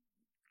you.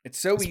 It's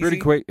so easy. It's pretty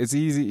quick. It's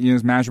easy. You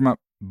just mash them up,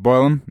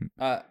 boil them,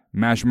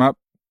 mash them up,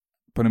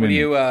 put them in.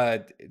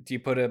 Do you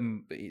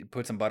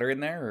put some butter in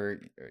there,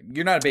 or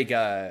you're not a big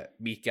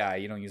meat guy?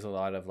 You don't use a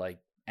lot of like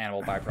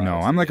animal byproducts. No,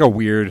 I'm like a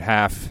weird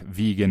half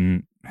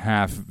vegan,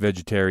 half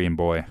vegetarian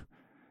boy.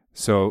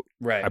 So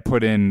right. I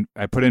put in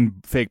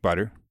fake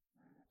butter,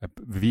 a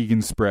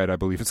vegan spread, I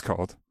believe it's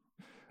called.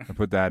 I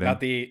put that in.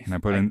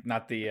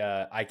 Not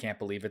the I can't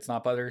believe it's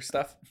not butter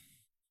stuff.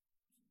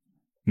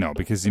 No,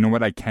 because you know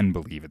what? I can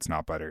believe it's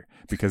not butter,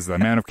 because the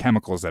amount of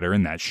chemicals that are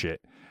in that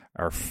shit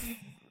are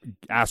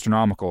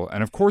astronomical,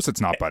 and of course it's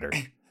not butter.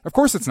 Of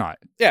course it's not.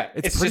 Yeah,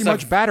 it's pretty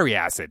much battery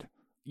acid.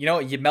 You know,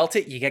 you melt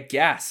it, you get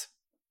gas.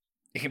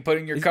 You can put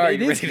it in your car.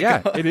 It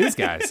is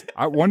gas.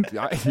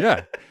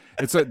 Yeah.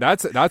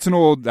 That's an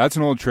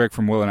old trick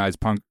from Will and I's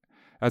punk.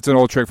 That's an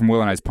old trick from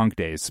Will and I's punk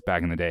days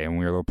back in the day when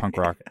we were little punk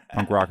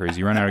rockers.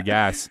 You run out of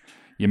gas,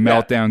 you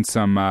melt down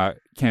some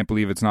can't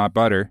believe it's not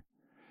butter,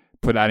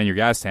 put that in your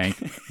gas tank.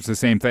 It's the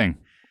same thing.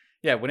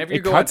 Yeah, whenever you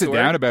go cuts on tour, it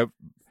down about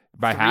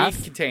by half.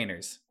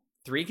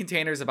 3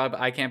 containers about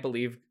I can't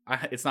believe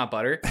it's not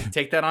butter.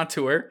 Take that on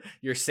tour.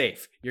 You're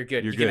safe. You're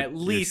good. You can at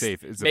least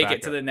make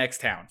it to the next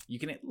town. You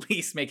can at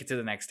least make it to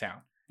the next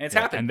town. And it's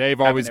happened. And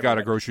they've always got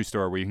a grocery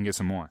store where you can get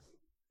some more.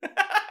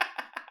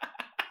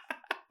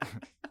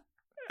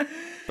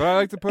 But I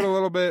like to put a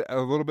little bit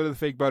of the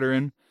fake butter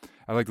in.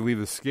 I like to leave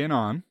the skin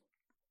on,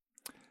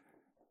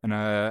 and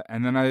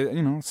then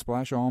I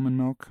splash almond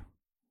milk.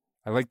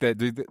 I like that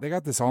they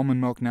got this almond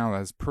milk now that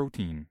has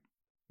protein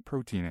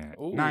in it.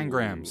 Ooh. 9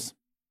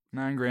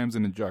 grams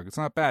in a jug. It's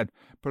not bad.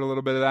 Put a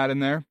little bit of that in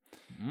there.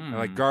 I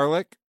like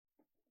garlic.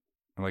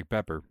 I like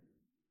pepper.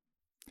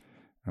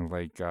 I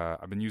like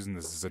I've been using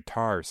this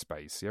Za'atar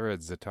spice. You ever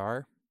had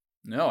Za'atar?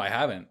 No, I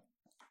haven't.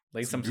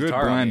 Lay some good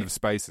Za'atar blend of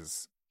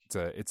spices.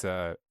 It's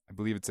a I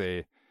believe it's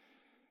a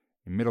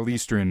Middle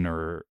Eastern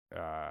or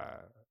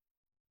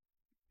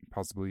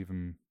possibly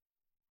even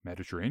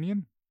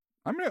Mediterranean.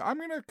 I'm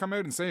gonna come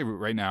out and say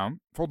right now,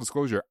 full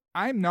disclosure,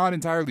 I'm not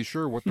entirely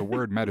sure what the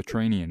word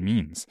Mediterranean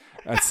means,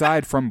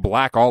 aside from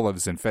black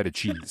olives and feta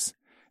cheese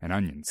and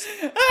onions,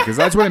 because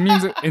that's what it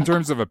means in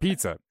terms of a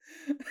pizza.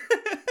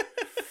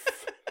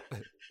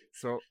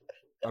 So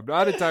I'm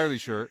not entirely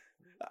sure.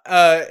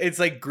 It's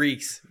like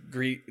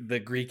the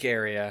Greek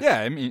area.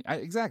 Yeah, I mean,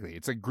 exactly.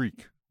 It's like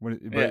Greek. What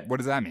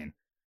does that mean?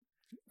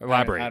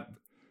 Elaborate.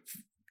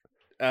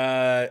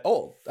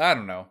 Old. I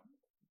don't know.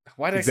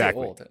 Why did I say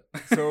old?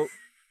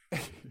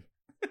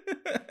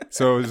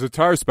 So,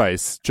 Zatar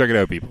Spice. Check it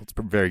out, people. It's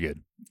very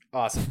good.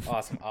 Awesome.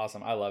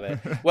 I love it.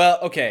 Well,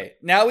 okay.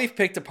 Now we've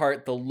picked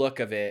apart the look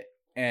of it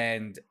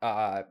and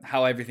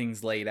how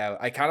everything's laid out.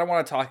 I kind of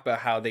want to talk about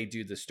how they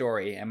do the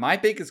story. And my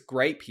biggest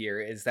gripe here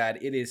is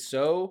that it is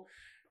so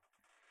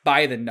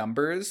by the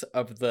numbers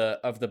of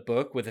the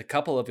book, with a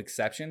couple of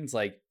exceptions,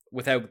 like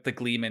without the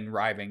Gleeman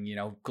arriving.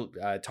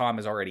 Tom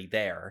is already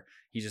there.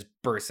 He just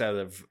bursts out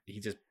of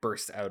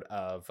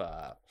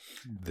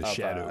the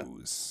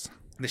shadows.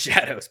 The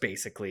shadows,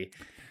 basically.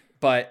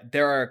 But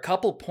there are a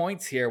couple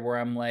points here where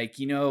I'm like,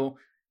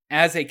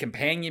 as a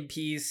companion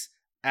piece,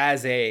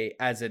 as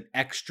an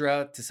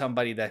extra to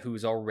somebody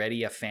who's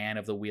already a fan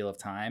of the Wheel of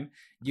Time,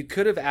 you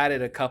could have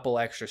added a couple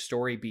extra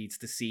story beats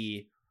to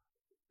see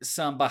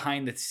some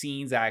behind the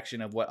scenes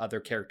action of what other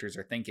characters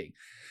are thinking.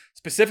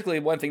 Specifically,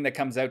 one thing that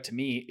comes out to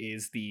me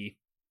is the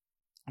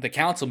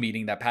council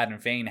meeting that Padan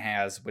Fain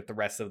has with the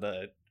rest of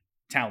the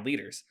town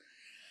leaders.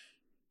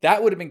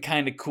 That would have been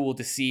kind of cool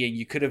to see, and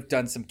you could have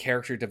done some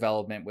character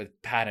development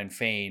with Padan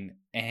Fain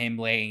and him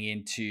laying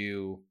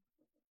into,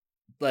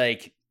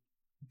 like,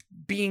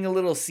 being a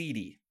little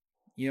seedy.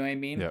 You know what I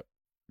mean?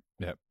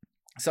 Yep.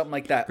 Something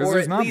like that. Because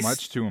there's not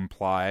much to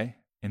imply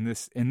in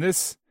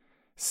this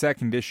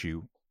second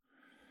issue.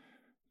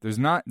 There's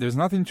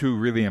nothing to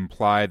really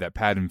imply that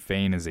Padan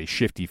Fain is a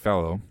shifty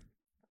fellow,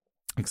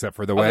 except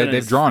for the way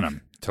they've drawn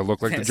him to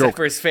look like the Joker. Except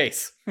for his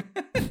face.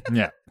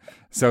 Yeah.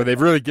 So they've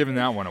really given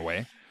that one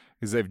away,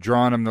 because they've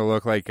drawn him to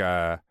look like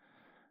a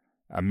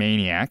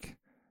maniac.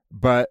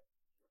 But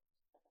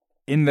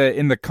in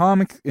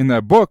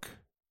the book,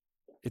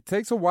 it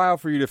takes a while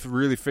for you to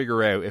really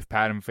figure out if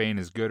Padan Fain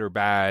is good or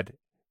bad,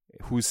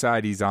 whose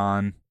side he's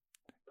on,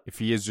 if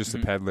he is just a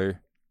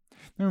peddler.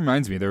 That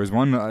reminds me, there was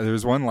one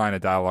line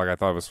of dialogue I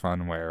thought was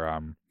fun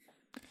where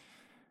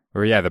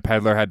the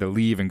peddler had to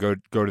leave and go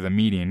to the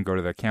meeting, go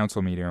to the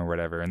council meeting or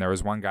whatever, and there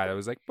was one guy that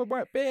was like, but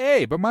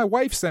my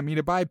wife sent me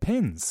to buy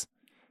pins.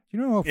 You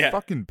know how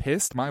fucking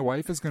pissed my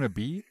wife is going to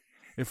be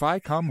if I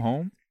come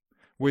home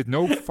with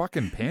no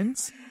fucking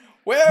pins?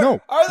 Where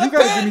are the pins? You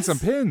got to give me pins? some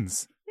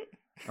pins.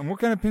 And what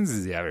kind of pins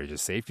does he have? Are they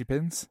just safety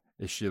pins?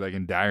 Is she like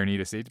in dire need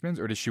of safety pins?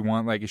 Or does she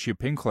want, like, is she a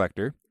pin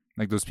collector?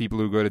 Like those people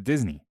who go to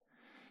Disney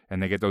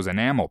and they get those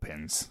enamel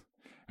pins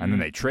and then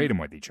they trade them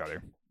with each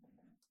other.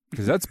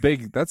 Because that's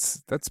big.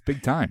 That's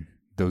big time.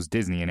 Those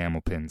Disney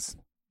enamel pins.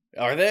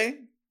 Are they?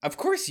 Of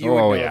course you would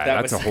know. Yeah,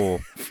 that's a whole.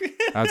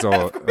 That's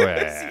all. Of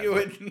course you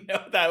would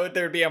know that.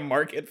 There'd be a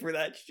market for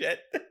that shit.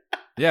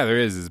 Yeah, there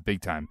is. It's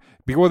big time.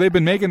 Well, they've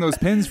been making those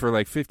pins for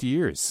like 50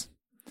 years,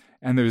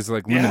 and there's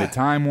like limited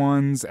time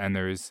ones, and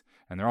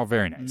they're all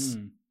very nice.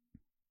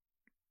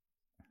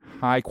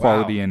 High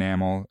quality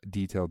enamel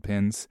detailed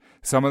pins.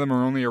 Some of them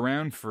are only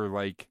around for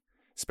like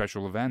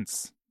special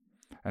events,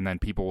 and then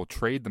people will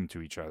trade them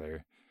to each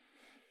other.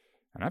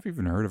 And I've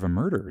even heard of a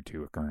murder or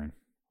two occurring.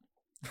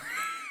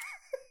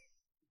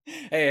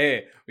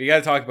 Hey, we got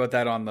to talk about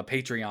that on the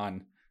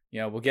Patreon.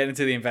 We'll get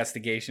into the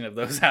investigation of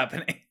those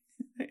happening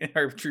in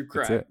our true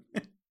crime. That's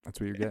it. That's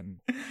what you're getting.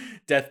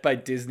 Death by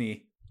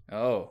Disney.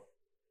 Oh,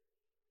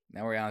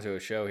 now we're on to a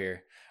show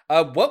here.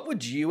 What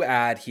would you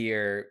add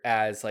here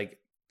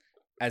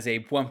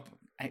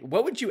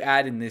what would you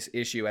add in this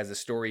issue as a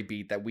story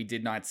beat that we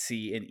did not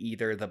see in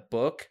either the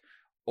book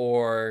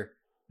or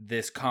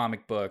this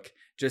comic book,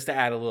 just to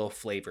add a little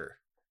flavor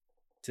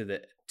to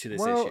this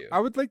issue? I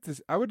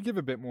would give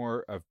a bit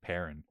more of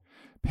Perrin.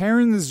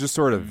 Perrin is just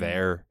sort of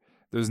there.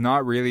 There's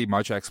not really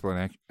much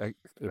explanation.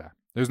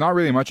 There's not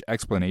really much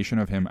explanation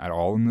of him at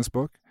all in this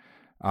book.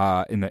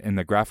 In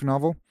the graphic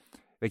novel,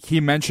 like he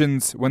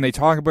mentions when they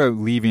talk about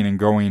leaving and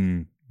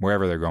going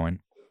wherever they're going,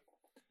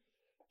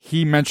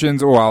 he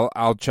mentions,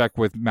 I'll check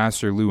with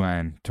Master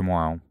Luan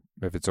tomorrow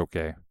if it's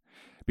okay,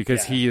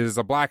 because he is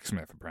a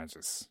blacksmith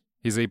apprentice.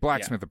 He's a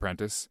blacksmith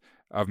apprentice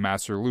of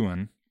Master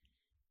Luan.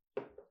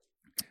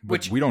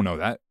 Which we don't know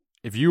that.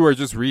 If you are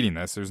just reading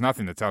this, there's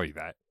nothing to tell you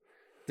that.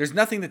 There's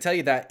nothing to tell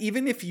you that.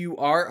 Even if you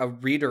are a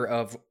reader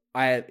of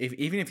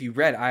even if you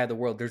read Eye of the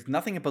World, there's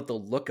nothing about the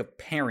look of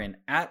Perrin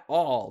at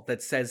all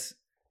that says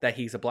that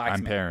he's a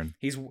blacksmith. I'm Perrin.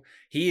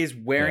 He is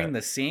wearing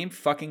the same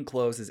fucking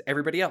clothes as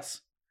everybody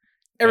else.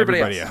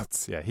 Everybody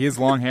else. Yeah, he has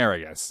long hair, I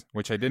guess,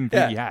 which I didn't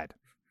think he had.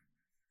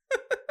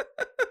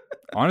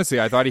 Honestly,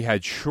 I thought he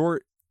had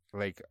short,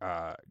 like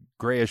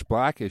grayish,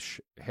 blackish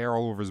hair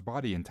all over his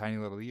body and tiny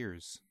little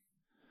ears,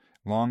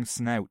 long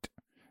snout,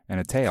 and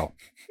a tail.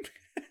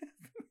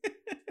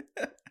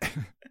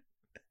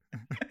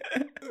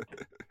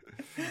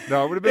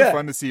 No, it would have been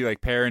fun to see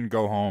like Perrin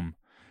go home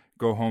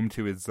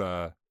to his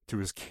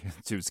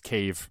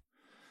cave,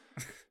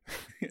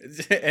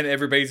 and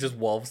everybody's just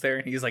wolves there,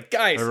 and he's like,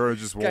 "Guys, everyone's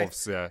just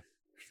wolves." Yeah,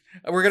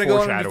 we're gonna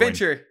go on an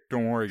adventure.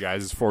 Don't worry,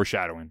 guys, it's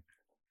foreshadowing.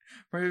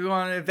 We're gonna go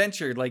on an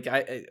adventure. Like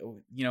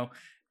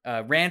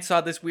Rand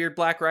saw this weird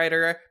black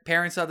rider.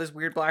 Perrin saw this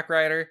weird black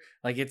rider.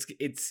 Like it's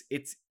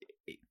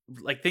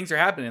like things are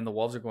happening, and the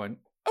wolves are going,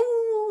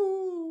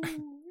 "Oh."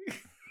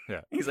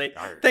 Yeah, he's like,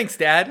 "Thanks,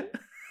 Dad."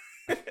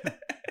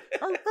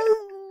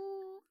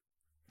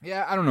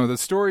 Yeah, I don't know. The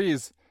story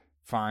is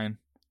fine.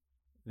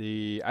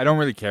 I don't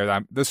really care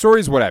that the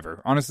story's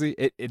whatever. Honestly,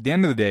 at the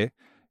end of the day,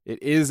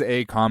 it is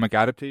a comic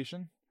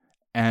adaptation,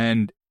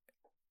 and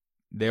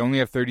they only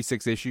have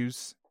 36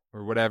 issues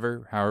or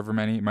whatever, however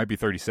many. It might be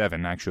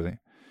 37 actually,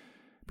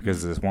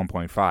 because of this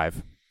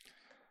 1.5.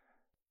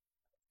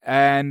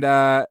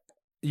 And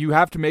you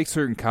have to make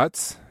certain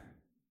cuts,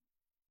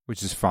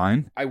 which is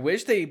fine. I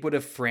wish they would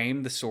have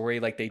framed the story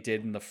like they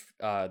did in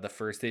the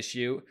first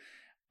issue.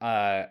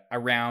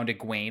 Around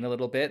Egwene a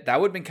little bit. That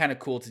would have been kind of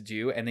cool to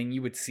do, and then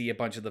you would see a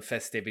bunch of the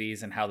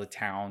festivities and how the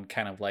town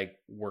kind of like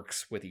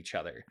works with each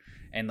other,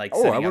 and like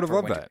I would have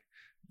loved that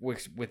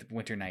with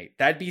Winter Night.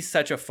 That'd be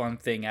such a fun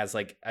thing as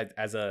like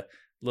as a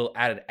little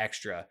added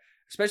extra,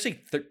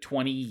 especially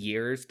 20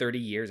 years, 30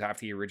 years after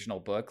the original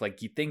book.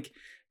 Like, you think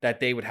that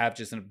they would have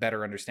just a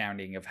better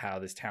understanding of how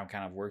this town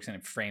kind of works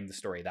and frame the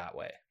story that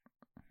way.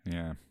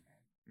 Yeah,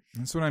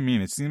 that's what I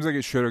mean. It seems like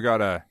it should have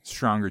got a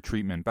stronger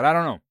treatment, but I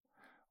don't know.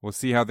 We'll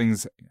see how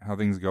things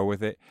go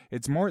with it.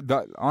 It's more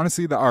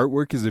honestly, the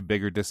artwork is a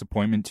bigger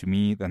disappointment to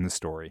me than the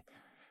story.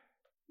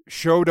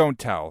 Show don't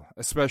tell,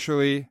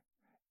 especially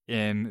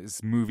in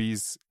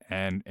movies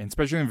and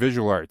especially in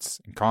visual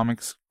arts. In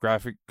comics,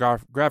 graphic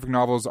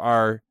novels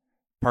are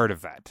part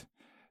of that.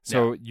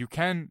 So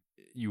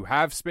you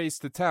have space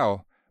to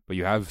tell, but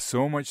you have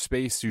so much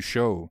space to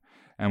show.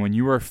 And when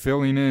you are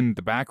filling in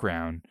the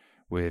background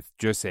with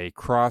just a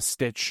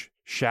cross-stitch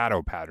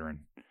shadow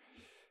pattern,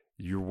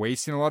 you're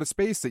wasting a lot of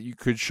space that you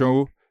could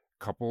show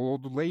a couple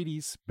old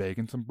ladies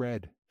baking some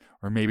bread.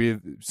 Or maybe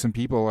some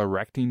people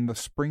erecting the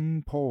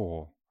spring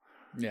pole.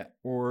 Yeah.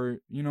 Or,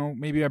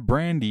 maybe a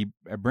brandy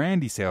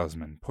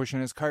salesman pushing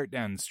his cart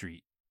down the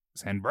street.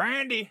 Saying,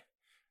 "Brandy,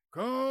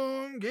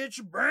 come get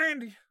your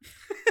brandy."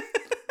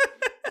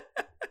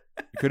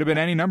 It could have been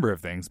any number of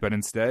things, but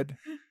instead,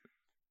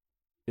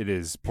 it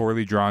is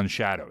poorly drawn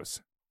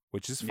shadows,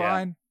 which is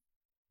fine.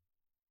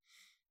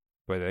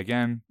 But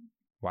again,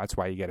 that's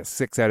why you get a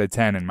 6 out of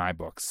 10 in my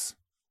books.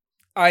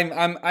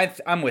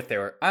 I'm with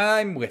there.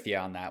 I'm with you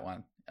on that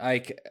one.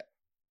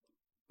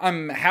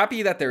 I'm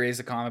happy that there is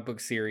a comic book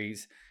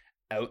series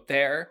out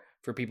there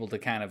for people to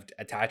kind of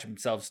attach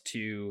themselves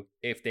to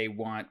if they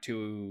want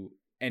to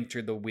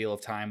enter the Wheel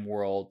of Time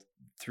world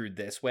through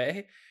this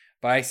way.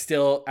 But I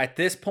still, at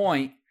this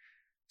point,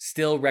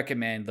 still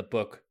recommend the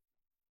book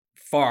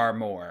far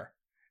more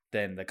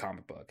than the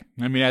comic book.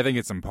 I mean, I think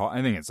it's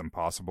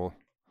impossible.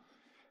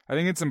 I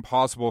think it's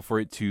impossible for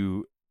it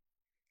to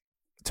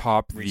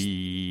top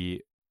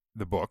the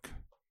book.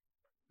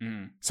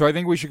 Mm. So I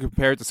think we should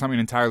compare it to something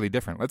entirely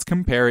different. Let's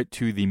compare it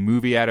to the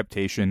movie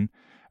adaptation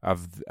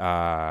of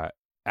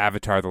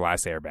Avatar: The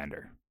Last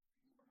Airbender.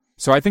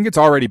 So I think it's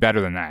already better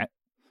than that.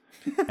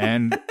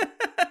 And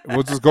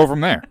we'll just go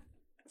from there.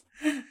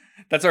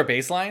 That's our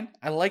baseline?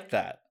 I like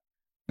that.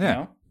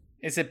 Yeah.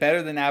 Is it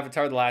better than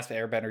Avatar: The Last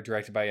Airbender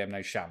directed by M.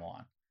 Night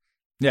Shyamalan?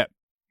 Yeah.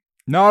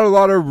 Not a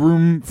lot of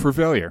room for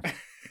failure.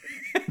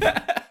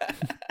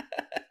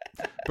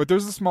 But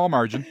there's a small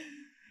margin.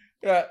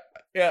 Yeah.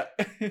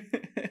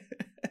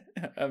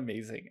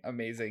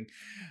 Amazing.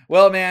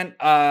 Well, man,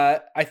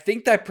 I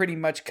think that pretty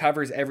much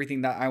covers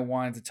everything that I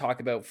wanted to talk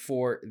about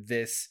for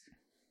this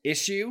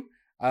issue.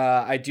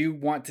 I do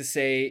want to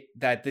say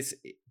that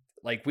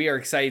we are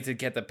excited to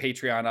get the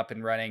Patreon up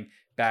and running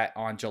back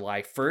on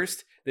July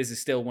 1st. This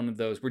is still one of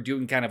those, we're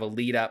doing kind of a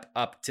lead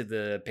up to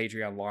the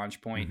Patreon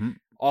launch point. Mm-hmm.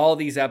 All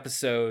these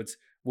episodes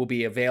will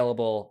be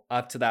available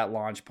up to that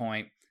launch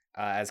point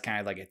as kind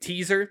of like a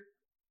teaser.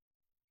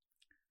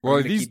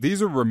 Well,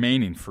 these are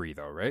remaining free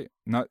though, right?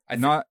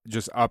 Not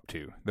just up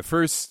to. The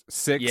first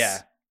 6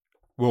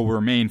 will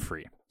remain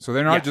free. So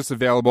they're not just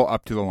available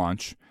up to the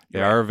launch.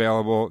 They are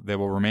available. They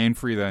will remain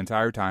free the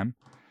entire time.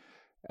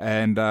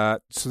 And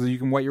so that you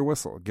can wet your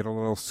whistle, get a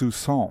little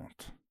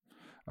sousant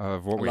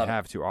of what we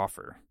have to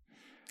offer.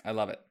 I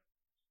love it.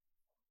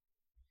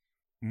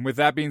 With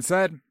that being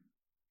said,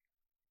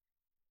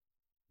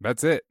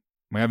 that's it.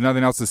 We have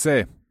nothing else to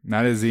say.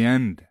 That is the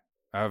end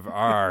of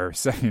our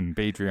second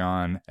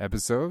Patreon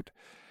episode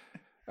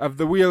of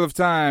the Wheel of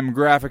Time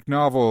graphic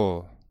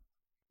novel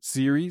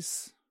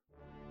series.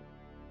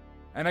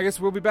 And I guess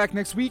we'll be back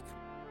next week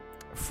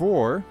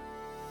for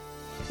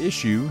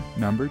issue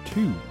number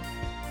 2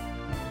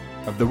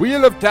 of the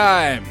Wheel of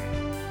Time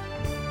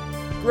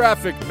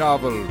graphic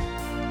novel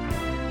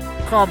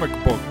comic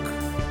book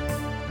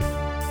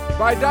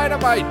by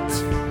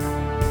Dynamite.